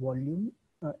see the volume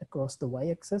across the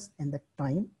y-axis and the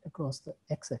time across the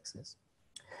x-axis.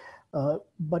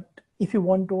 But if you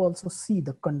want to also see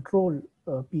the control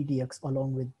PDX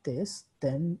along with this,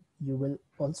 then you will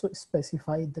also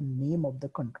specify the name of the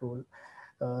control.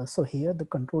 So here the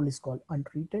control is called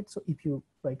untreated. So if you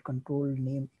write control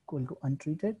name equal to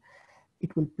untreated,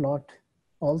 it will plot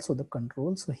also the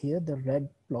control. So here the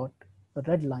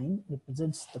red line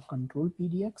represents the control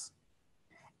PDX,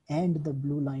 and the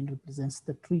blue line represents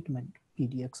the treatment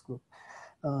PDX group.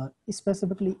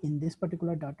 Specifically in this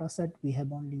particular data set, we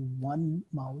have only one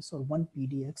mouse or one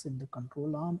PDX in the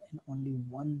control arm and only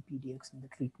one PDX in the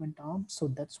treatment arm. So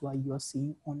that's why you are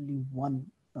seeing only one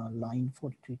line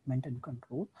for treatment and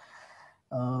control.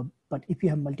 But if you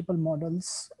have multiple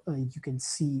models, you can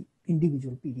see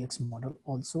individual PDX model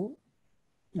also,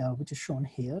 which is shown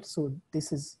here. So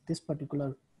this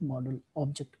particular model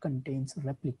object contains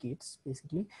replicates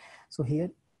basically. So here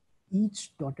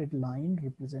each dotted line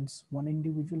represents one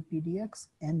individual PDX,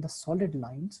 and the solid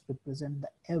lines represent the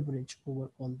average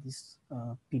over all these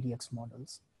PDX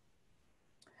models.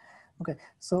 Okay,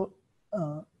 so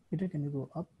Peter, can you go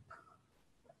up?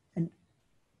 And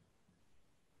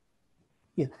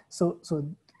yeah, so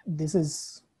this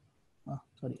is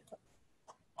sorry.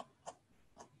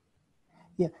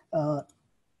 Yeah,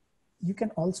 you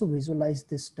can also visualize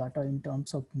this data in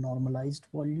terms of normalized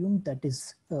volume. That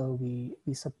is, we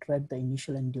subtract the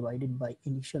initial and divided by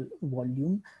initial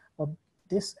volume of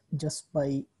this just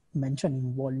by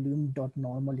mentioning volume dot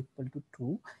normal equal to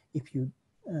true. If you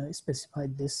specify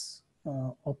this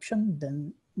option,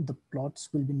 then the plots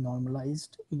will be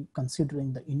normalized in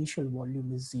considering the initial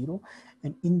volume is 0.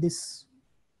 And in this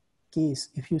case,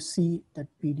 if you see that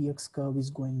PDX curve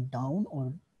is going down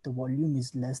or the volume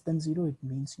is less than 0, it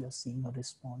means you're seeing a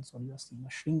response or you're seeing a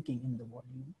shrinking in the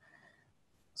volume.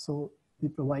 So we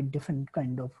provide different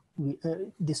kind of,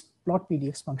 this plot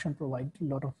PDX function provides a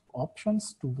lot of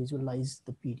options to visualize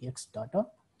the PDX data.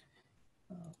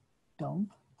 Down.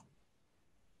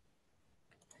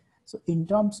 So in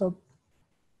terms of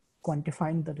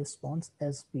quantifying the response,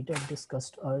 as Peter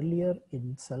discussed earlier,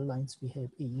 in cell lines we have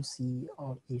AUC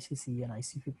or ACC and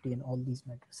IC50 and all these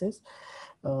matrices.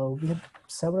 We have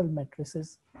several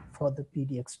matrices for the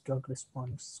PDX drug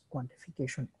response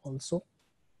quantification also.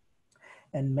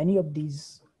 And many of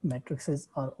these matrices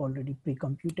are already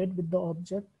pre-computed with the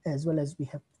object, as well as we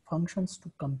have functions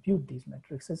to compute these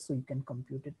matrices. So you can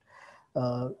compute it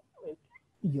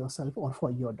yourself or for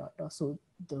your data. So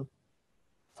the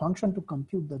function to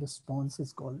compute the response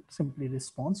is called simply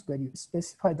response, where you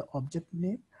specify the object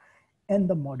name and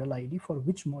the model ID for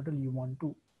which model you want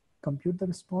to compute the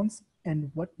response and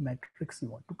what matrix you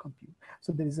want to compute.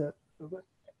 So there is a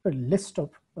list of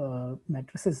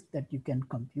matrices that you can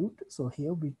compute. So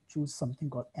here we choose something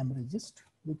called mRegist,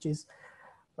 which is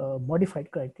a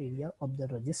modified criteria of the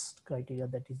REGIST criteria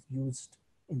that is used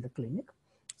in the clinic.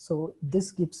 So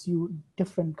this gives you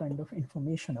different kind of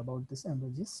information about this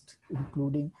mRegist,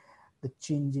 including the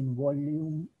change in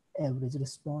volume, average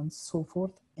response, so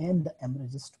forth, and the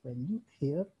mRegist value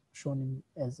here shown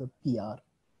as a PR.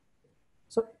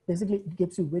 So basically it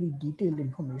gives you very detailed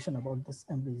information about this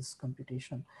mRegist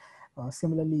computation.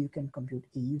 Similarly, you can compute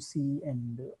AUC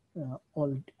and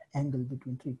all angle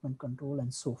between treatment control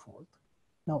and so forth.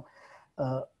 Now,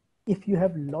 if you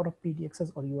have a lot of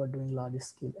PDXs or you are doing large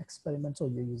scale experiments or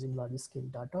you're using large scale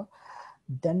data,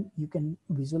 then you can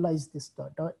visualize this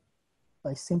data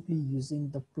by simply using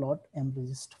the plot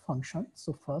mRegist function.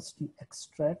 So first you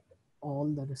extract all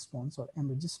the response or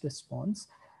mRegist response.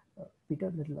 Peter,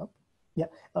 a little up. Yeah,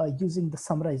 using the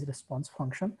summarize response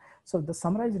function. So the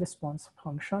summarize response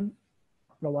function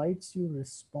provides you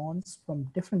response from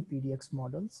different PDX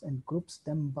models and groups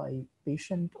them by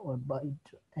patient or by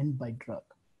drug.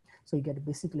 So you get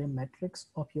basically a matrix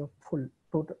of your full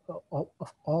total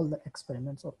of all the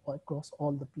experiments or across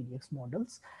all the PDX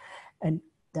models, and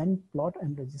then plot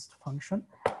and resist function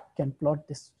can plot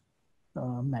this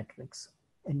matrix,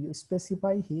 and you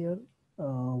specify here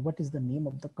what is the name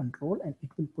of the control, and it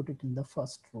will put it in the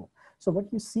first row. So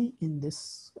what you see in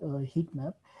this heat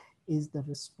map is the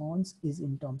response is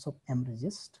in terms of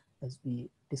mRegist, as we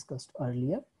discussed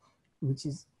earlier, which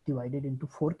is divided into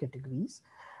 4 categories.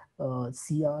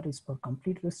 CR is for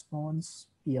complete response,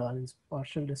 PR is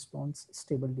partial response,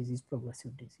 stable disease,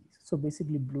 progressive disease. So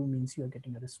basically blue means you are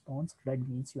getting a response, red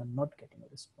means you are not getting a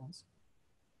response.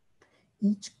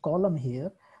 Each column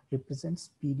here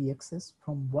represents PDXs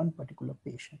from one particular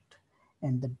patient,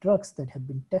 and the drugs that have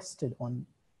been tested on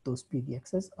those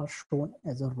PDXs are shown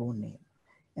as a row name.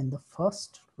 And the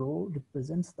first row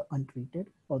represents the untreated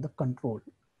or the control,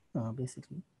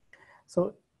 basically.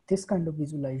 So this kind of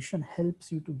visualization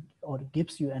helps you to, or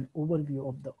gives you an overview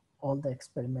of all the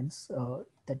experiments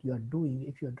that you are doing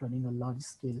if you're running a large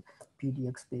scale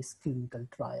PDX-based clinical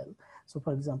trial. So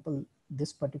for example,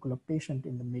 this particular patient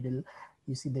in the middle,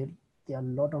 you see there are a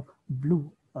lot of blue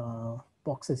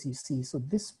boxes you see. So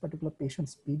this particular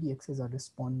patient's PDXs are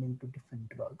responding to different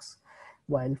drugs.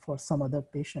 While for some other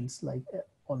patients, like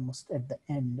almost at the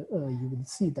end, you will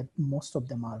see that most of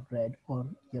them are red or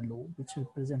yellow, which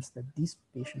represents that these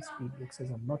patients'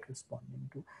 PDXs are not responding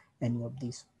to any of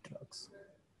these drugs.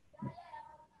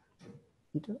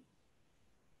 Peter?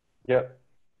 Yeah.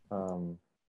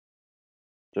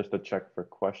 Just to check for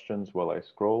questions while I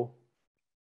scroll.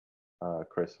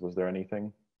 Chris, was there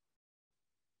anything?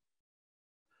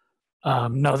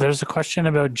 No, there's a question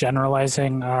about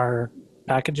generalizing our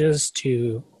packages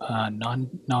to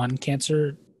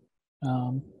non-cancer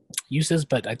uses,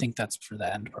 but I think that's for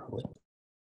the end probably.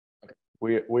 Okay.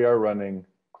 We are running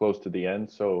close to the end,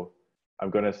 so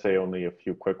I'm going to say only a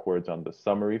few quick words on the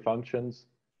summary functions.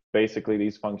 Basically,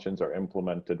 these functions are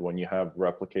implemented when you have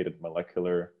replicated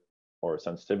molecular or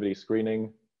sensitivity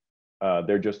screening.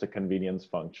 They're just a convenience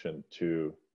function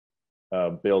to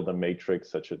build a matrix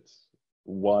such as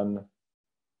one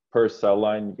per cell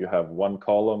line, you have one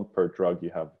column, per drug, you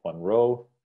have one row,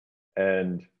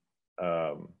 and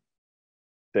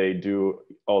they do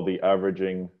all the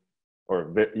averaging,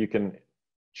 or you can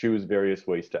choose various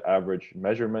ways to average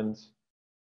measurements,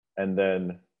 and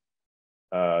then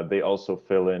they also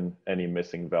fill in any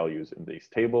missing values in these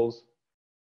tables.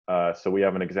 So we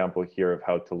have an example here of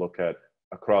how to look at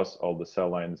across all the cell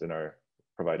lines in our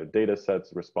provided data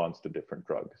sets response to different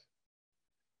drugs.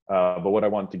 But what I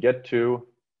want to get to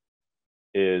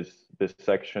is this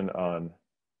section on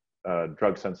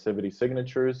drug sensitivity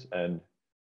signatures and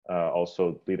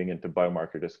also leading into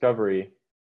biomarker discovery.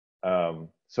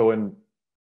 So in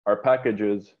our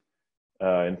packages,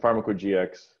 in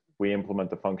PharmacoGX, we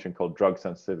implement a function called drug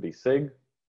sensitivity sig,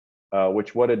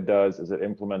 which what it does is it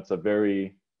implements a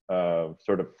very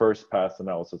sort of first pass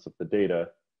analysis of the data,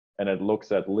 and it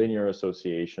looks at linear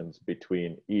associations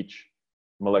between each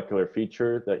molecular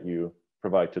feature that you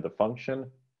provide to the function.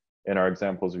 In our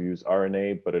examples, we use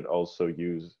RNA, but it also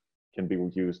can be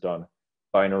used on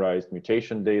binarized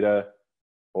mutation data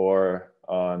or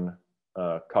on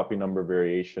copy number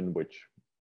variation, which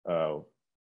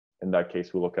in that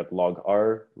case, we look at log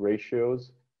R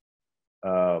ratios.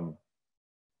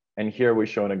 And here we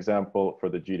show an example for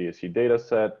the GDSC data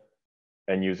set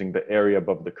and using the area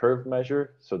above the curve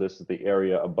measure. So this is the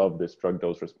area above this drug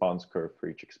dose response curve for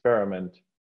each experiment,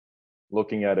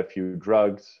 looking at a few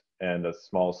drugs and a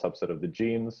small subset of the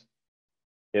genes.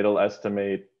 It'll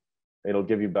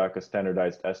give you back a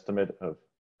standardized estimate of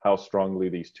how strongly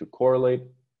these two correlate,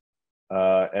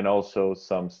 and also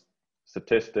some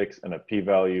statistics and a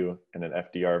p-value and an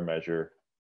FDR measure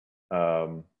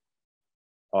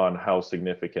on how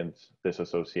significant this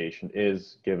association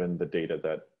is given the data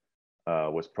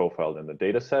that was profiled in the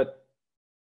data set.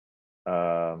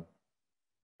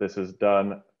 This is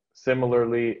done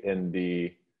similarly in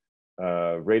the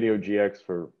RadioGX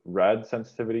for RAD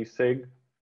sensitivity sig,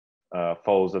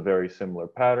 follows a very similar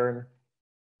pattern.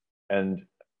 And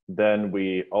then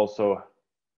we also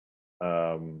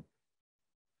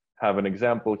have an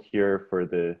example here for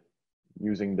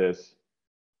using this,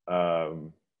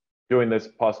 doing this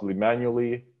possibly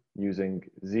manually using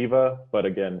Ziva, but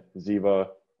again, Ziva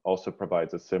also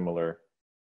provides a similar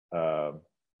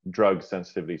drug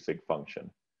sensitivity sig function.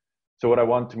 So what I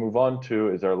want to move on to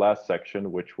is our last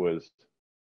section, which was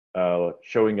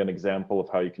showing an example of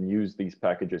how you can use these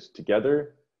packages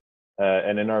together.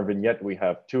 And in our vignette, we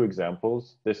have two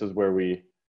examples. This is where we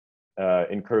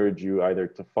encourage you either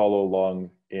to follow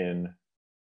along in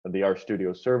the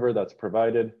RStudio server that's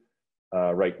provided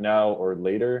right now or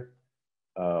later.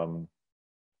 And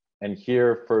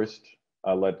here first,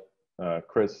 I'll let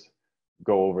Chris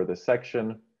go over this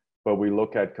section, but we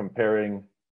look at comparing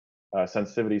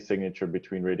sensitivity signature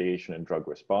between radiation and drug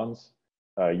response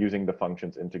using the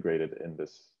functions integrated in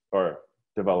this or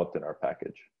developed in our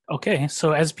package. Okay,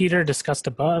 so as Peter discussed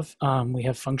above, we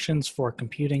have functions for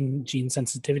computing gene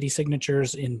sensitivity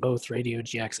signatures in both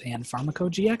RadioGX and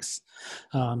PharmacoGX.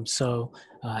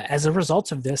 As a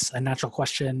result of this, a natural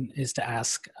question is to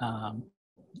ask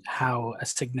how a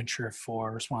signature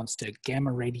for response to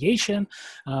gamma radiation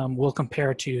will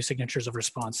compare to signatures of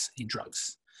response in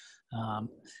drugs.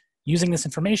 Using this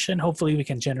information, hopefully we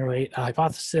can generate a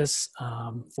hypothesis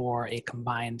for a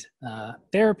combined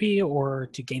therapy or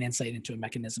to gain insight into a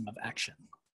mechanism of action.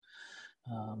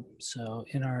 So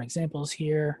in our examples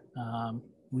here,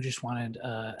 we just wanted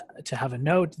to have a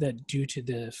note that due to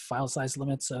the file size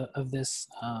limits of this,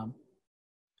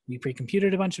 we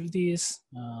pre-computed a bunch of these.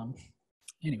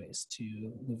 Anyways, to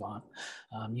move on,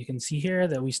 you can see here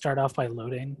that we start off by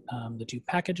loading the two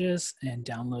packages and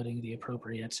downloading the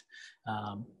appropriate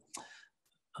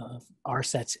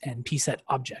RSet and PSet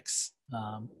objects.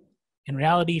 In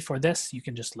reality, for this, you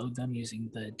can just load them using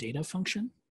the data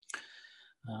function.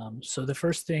 So the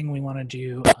first thing we want to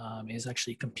do is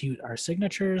actually compute our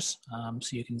signatures.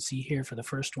 So you can see here for the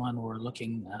first one, we're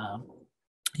looking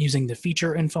using the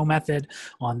feature info method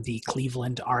on the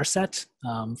Cleveland RSet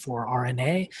for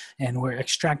RNA, and we're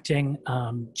extracting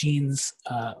genes,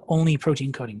 only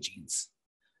protein coding genes.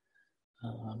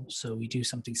 So we do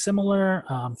something similar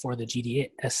for the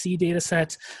GDSC data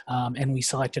set, and we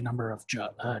select a number of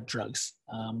drugs,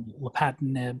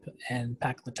 lapatinib and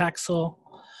paclitaxel,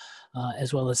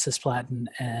 as well as cisplatin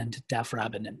and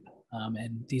dafrabenib.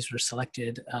 And these were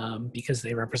selected because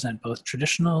they represent both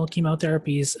traditional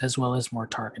chemotherapies as well as more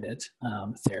targeted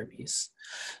therapies.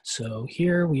 So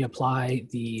here we apply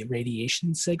the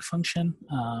radiation sig function.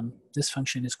 This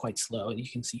function is quite slow. You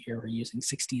can see here we're using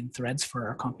 16 threads for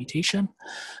our computation,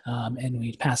 and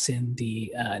we pass in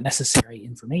the necessary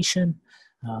information,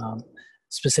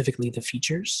 specifically the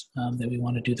features that we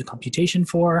want to do the computation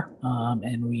for,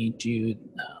 and we do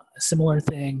a similar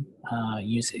thing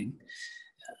using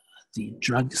the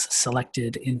drugs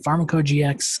selected in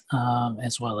PharmacoGX,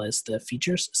 as well as the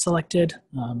features selected.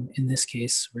 In this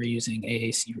case, we're using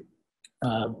AAC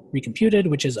recomputed,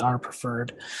 which is our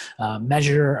preferred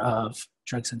measure of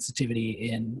drug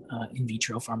sensitivity in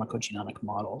vitro pharmacogenomic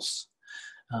models.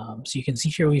 So you can see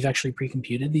here we've actually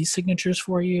pre-computed these signatures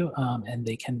for you, and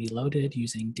they can be loaded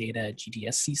using data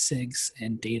GDSC sigs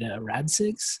and data rad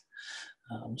sigs.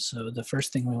 So the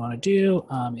first thing we want to do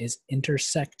is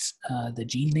intersect the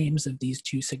gene names of these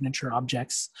two signature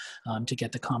objects to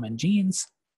get the common genes.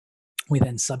 We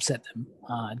then subset them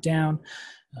down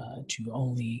to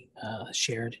only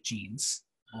shared genes.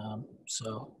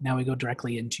 So now we go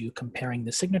directly into comparing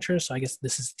the signatures. So I guess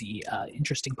this is the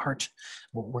interesting part.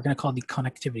 What we're going to call the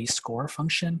connectivity score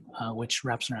function, which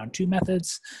wraps around two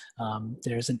methods.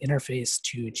 There's an interface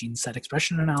to gene set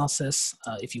expression analysis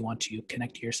if you want to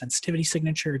connect your sensitivity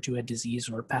signature to a disease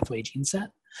or pathway gene set.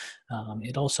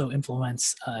 It also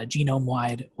implements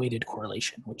genome-wide weighted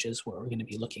correlation, which is what we're going to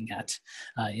be looking at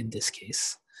in this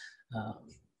case.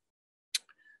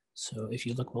 So if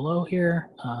you look below here,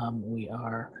 we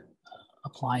are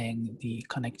applying the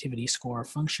connectivity score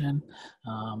function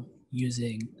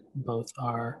using both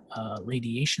our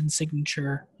radiation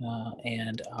signature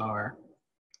and our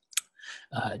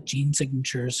gene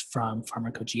signatures from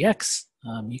PharmacoGX.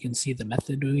 You can see the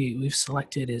method we've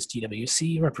selected is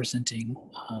GWC, representing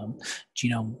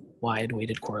genome-wide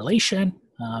weighted correlation,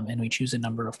 and we choose a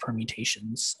number of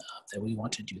permutations that we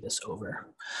want to do this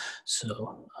over.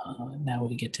 So now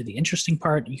we get to the interesting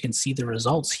part. You can see the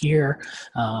results here.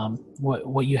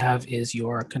 What you have is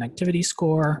your connectivity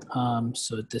score.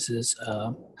 So this is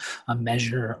a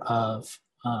measure of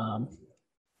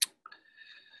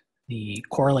the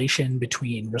correlation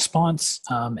between response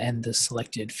and the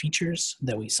selected features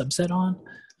that we subset on.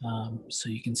 So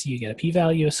you can see you get a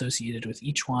p-value associated with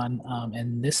each one. And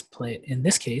in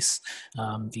this case,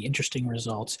 the interesting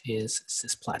result is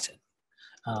cisplatin.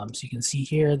 So you can see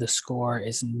here the score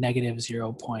is negative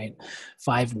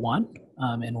 0.51.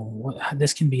 And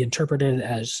this can be interpreted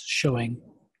as showing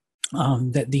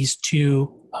that these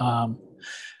two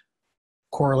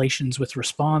correlations with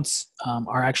response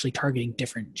are actually targeting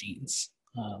different genes.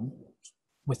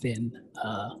 within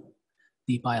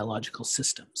the biological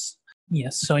systems.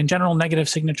 Yes, so in general, negative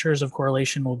signatures of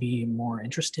correlation will be more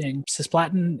interesting.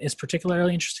 Cisplatin is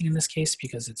particularly interesting in this case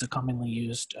because it's a commonly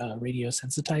used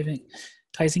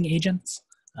radiosensitizing agent,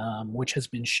 which has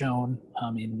been shown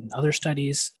in other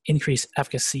studies increase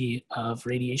efficacy of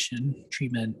radiation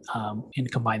treatment in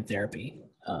combined therapy.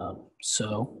 So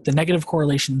the negative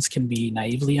correlations can be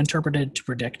naively interpreted to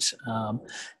predict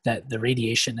that the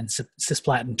radiation and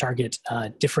cisplatin target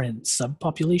different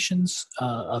subpopulations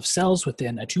of cells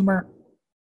within a tumor.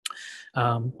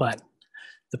 But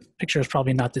the picture is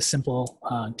probably not this simple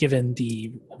given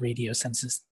the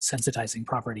radiosensitizing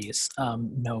properties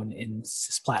known in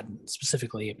cisplatin,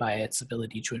 specifically by its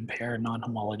ability to impair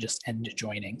non-homologous end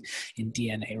joining in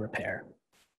DNA repair.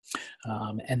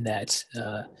 And that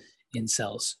in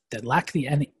cells that lack the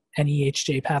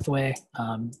NEHJ pathway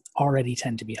already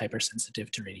tend to be hypersensitive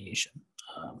to radiation.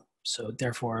 So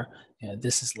therefore,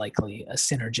 this is likely a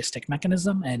synergistic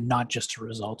mechanism and not just a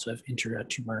result of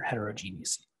intra-tumor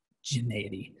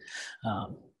heterogeneity.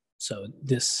 So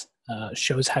this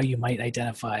shows how you might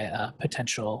identify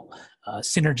potential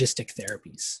synergistic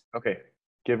therapies. Okay,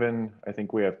 given I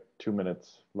think we have 2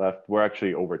 minutes left, we're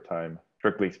actually over time,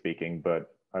 strictly speaking,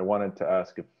 but I wanted to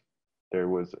ask if there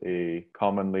was a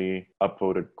commonly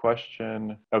upvoted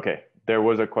question. Okay, there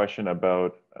was a question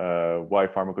about why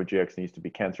pharmacogx needs to be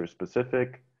cancer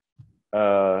specific.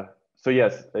 So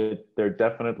yes, there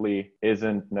definitely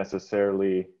isn't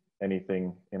necessarily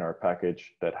anything in our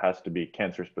package that has to be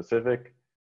cancer specific.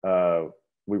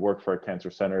 We work for a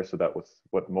cancer center, so that was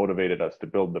what motivated us to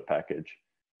build the package.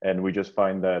 And we just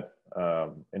find that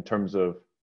in terms of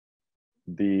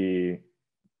the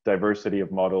diversity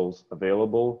of models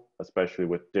available, especially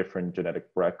with different genetic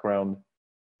background,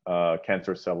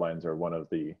 cancer cell lines are one of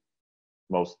the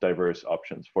most diverse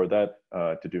options for that,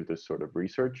 to do this sort of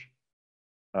research.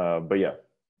 But yeah,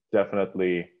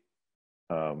 definitely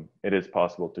it is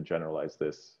possible to generalize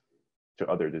this to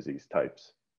other disease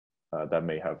types that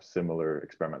may have similar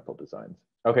experimental designs.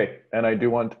 Okay, and I do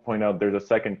want to point out there's a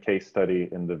second case study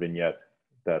in the vignette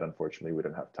that unfortunately we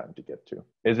don't have time to get to.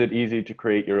 Is it easy to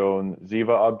create your own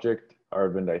Ziva object?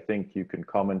 Arvind, I think you can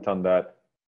comment on that,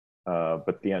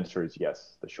 but the answer is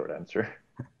yes, the short answer.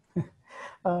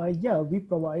 Yeah, we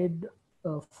provide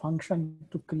a function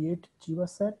to create Jiva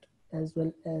set, as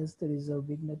well as there is a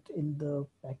vignette in the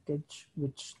package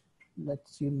which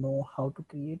lets you know how to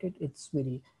create it. It's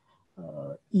very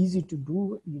easy to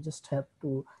do. You just have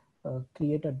to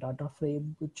create a data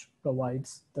frame which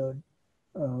provides the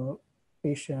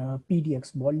patient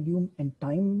PDX volume and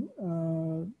time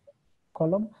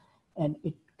column, and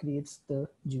it creates the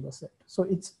Jiva set. So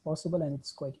it's possible and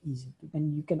it's quite easy to,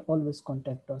 and you can always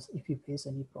contact us if you face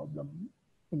any problem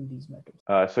in these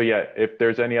matters. So yeah, if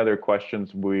there's any other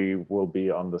questions, we will be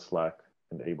on the Slack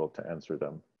and able to answer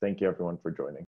them. Thank you everyone for joining.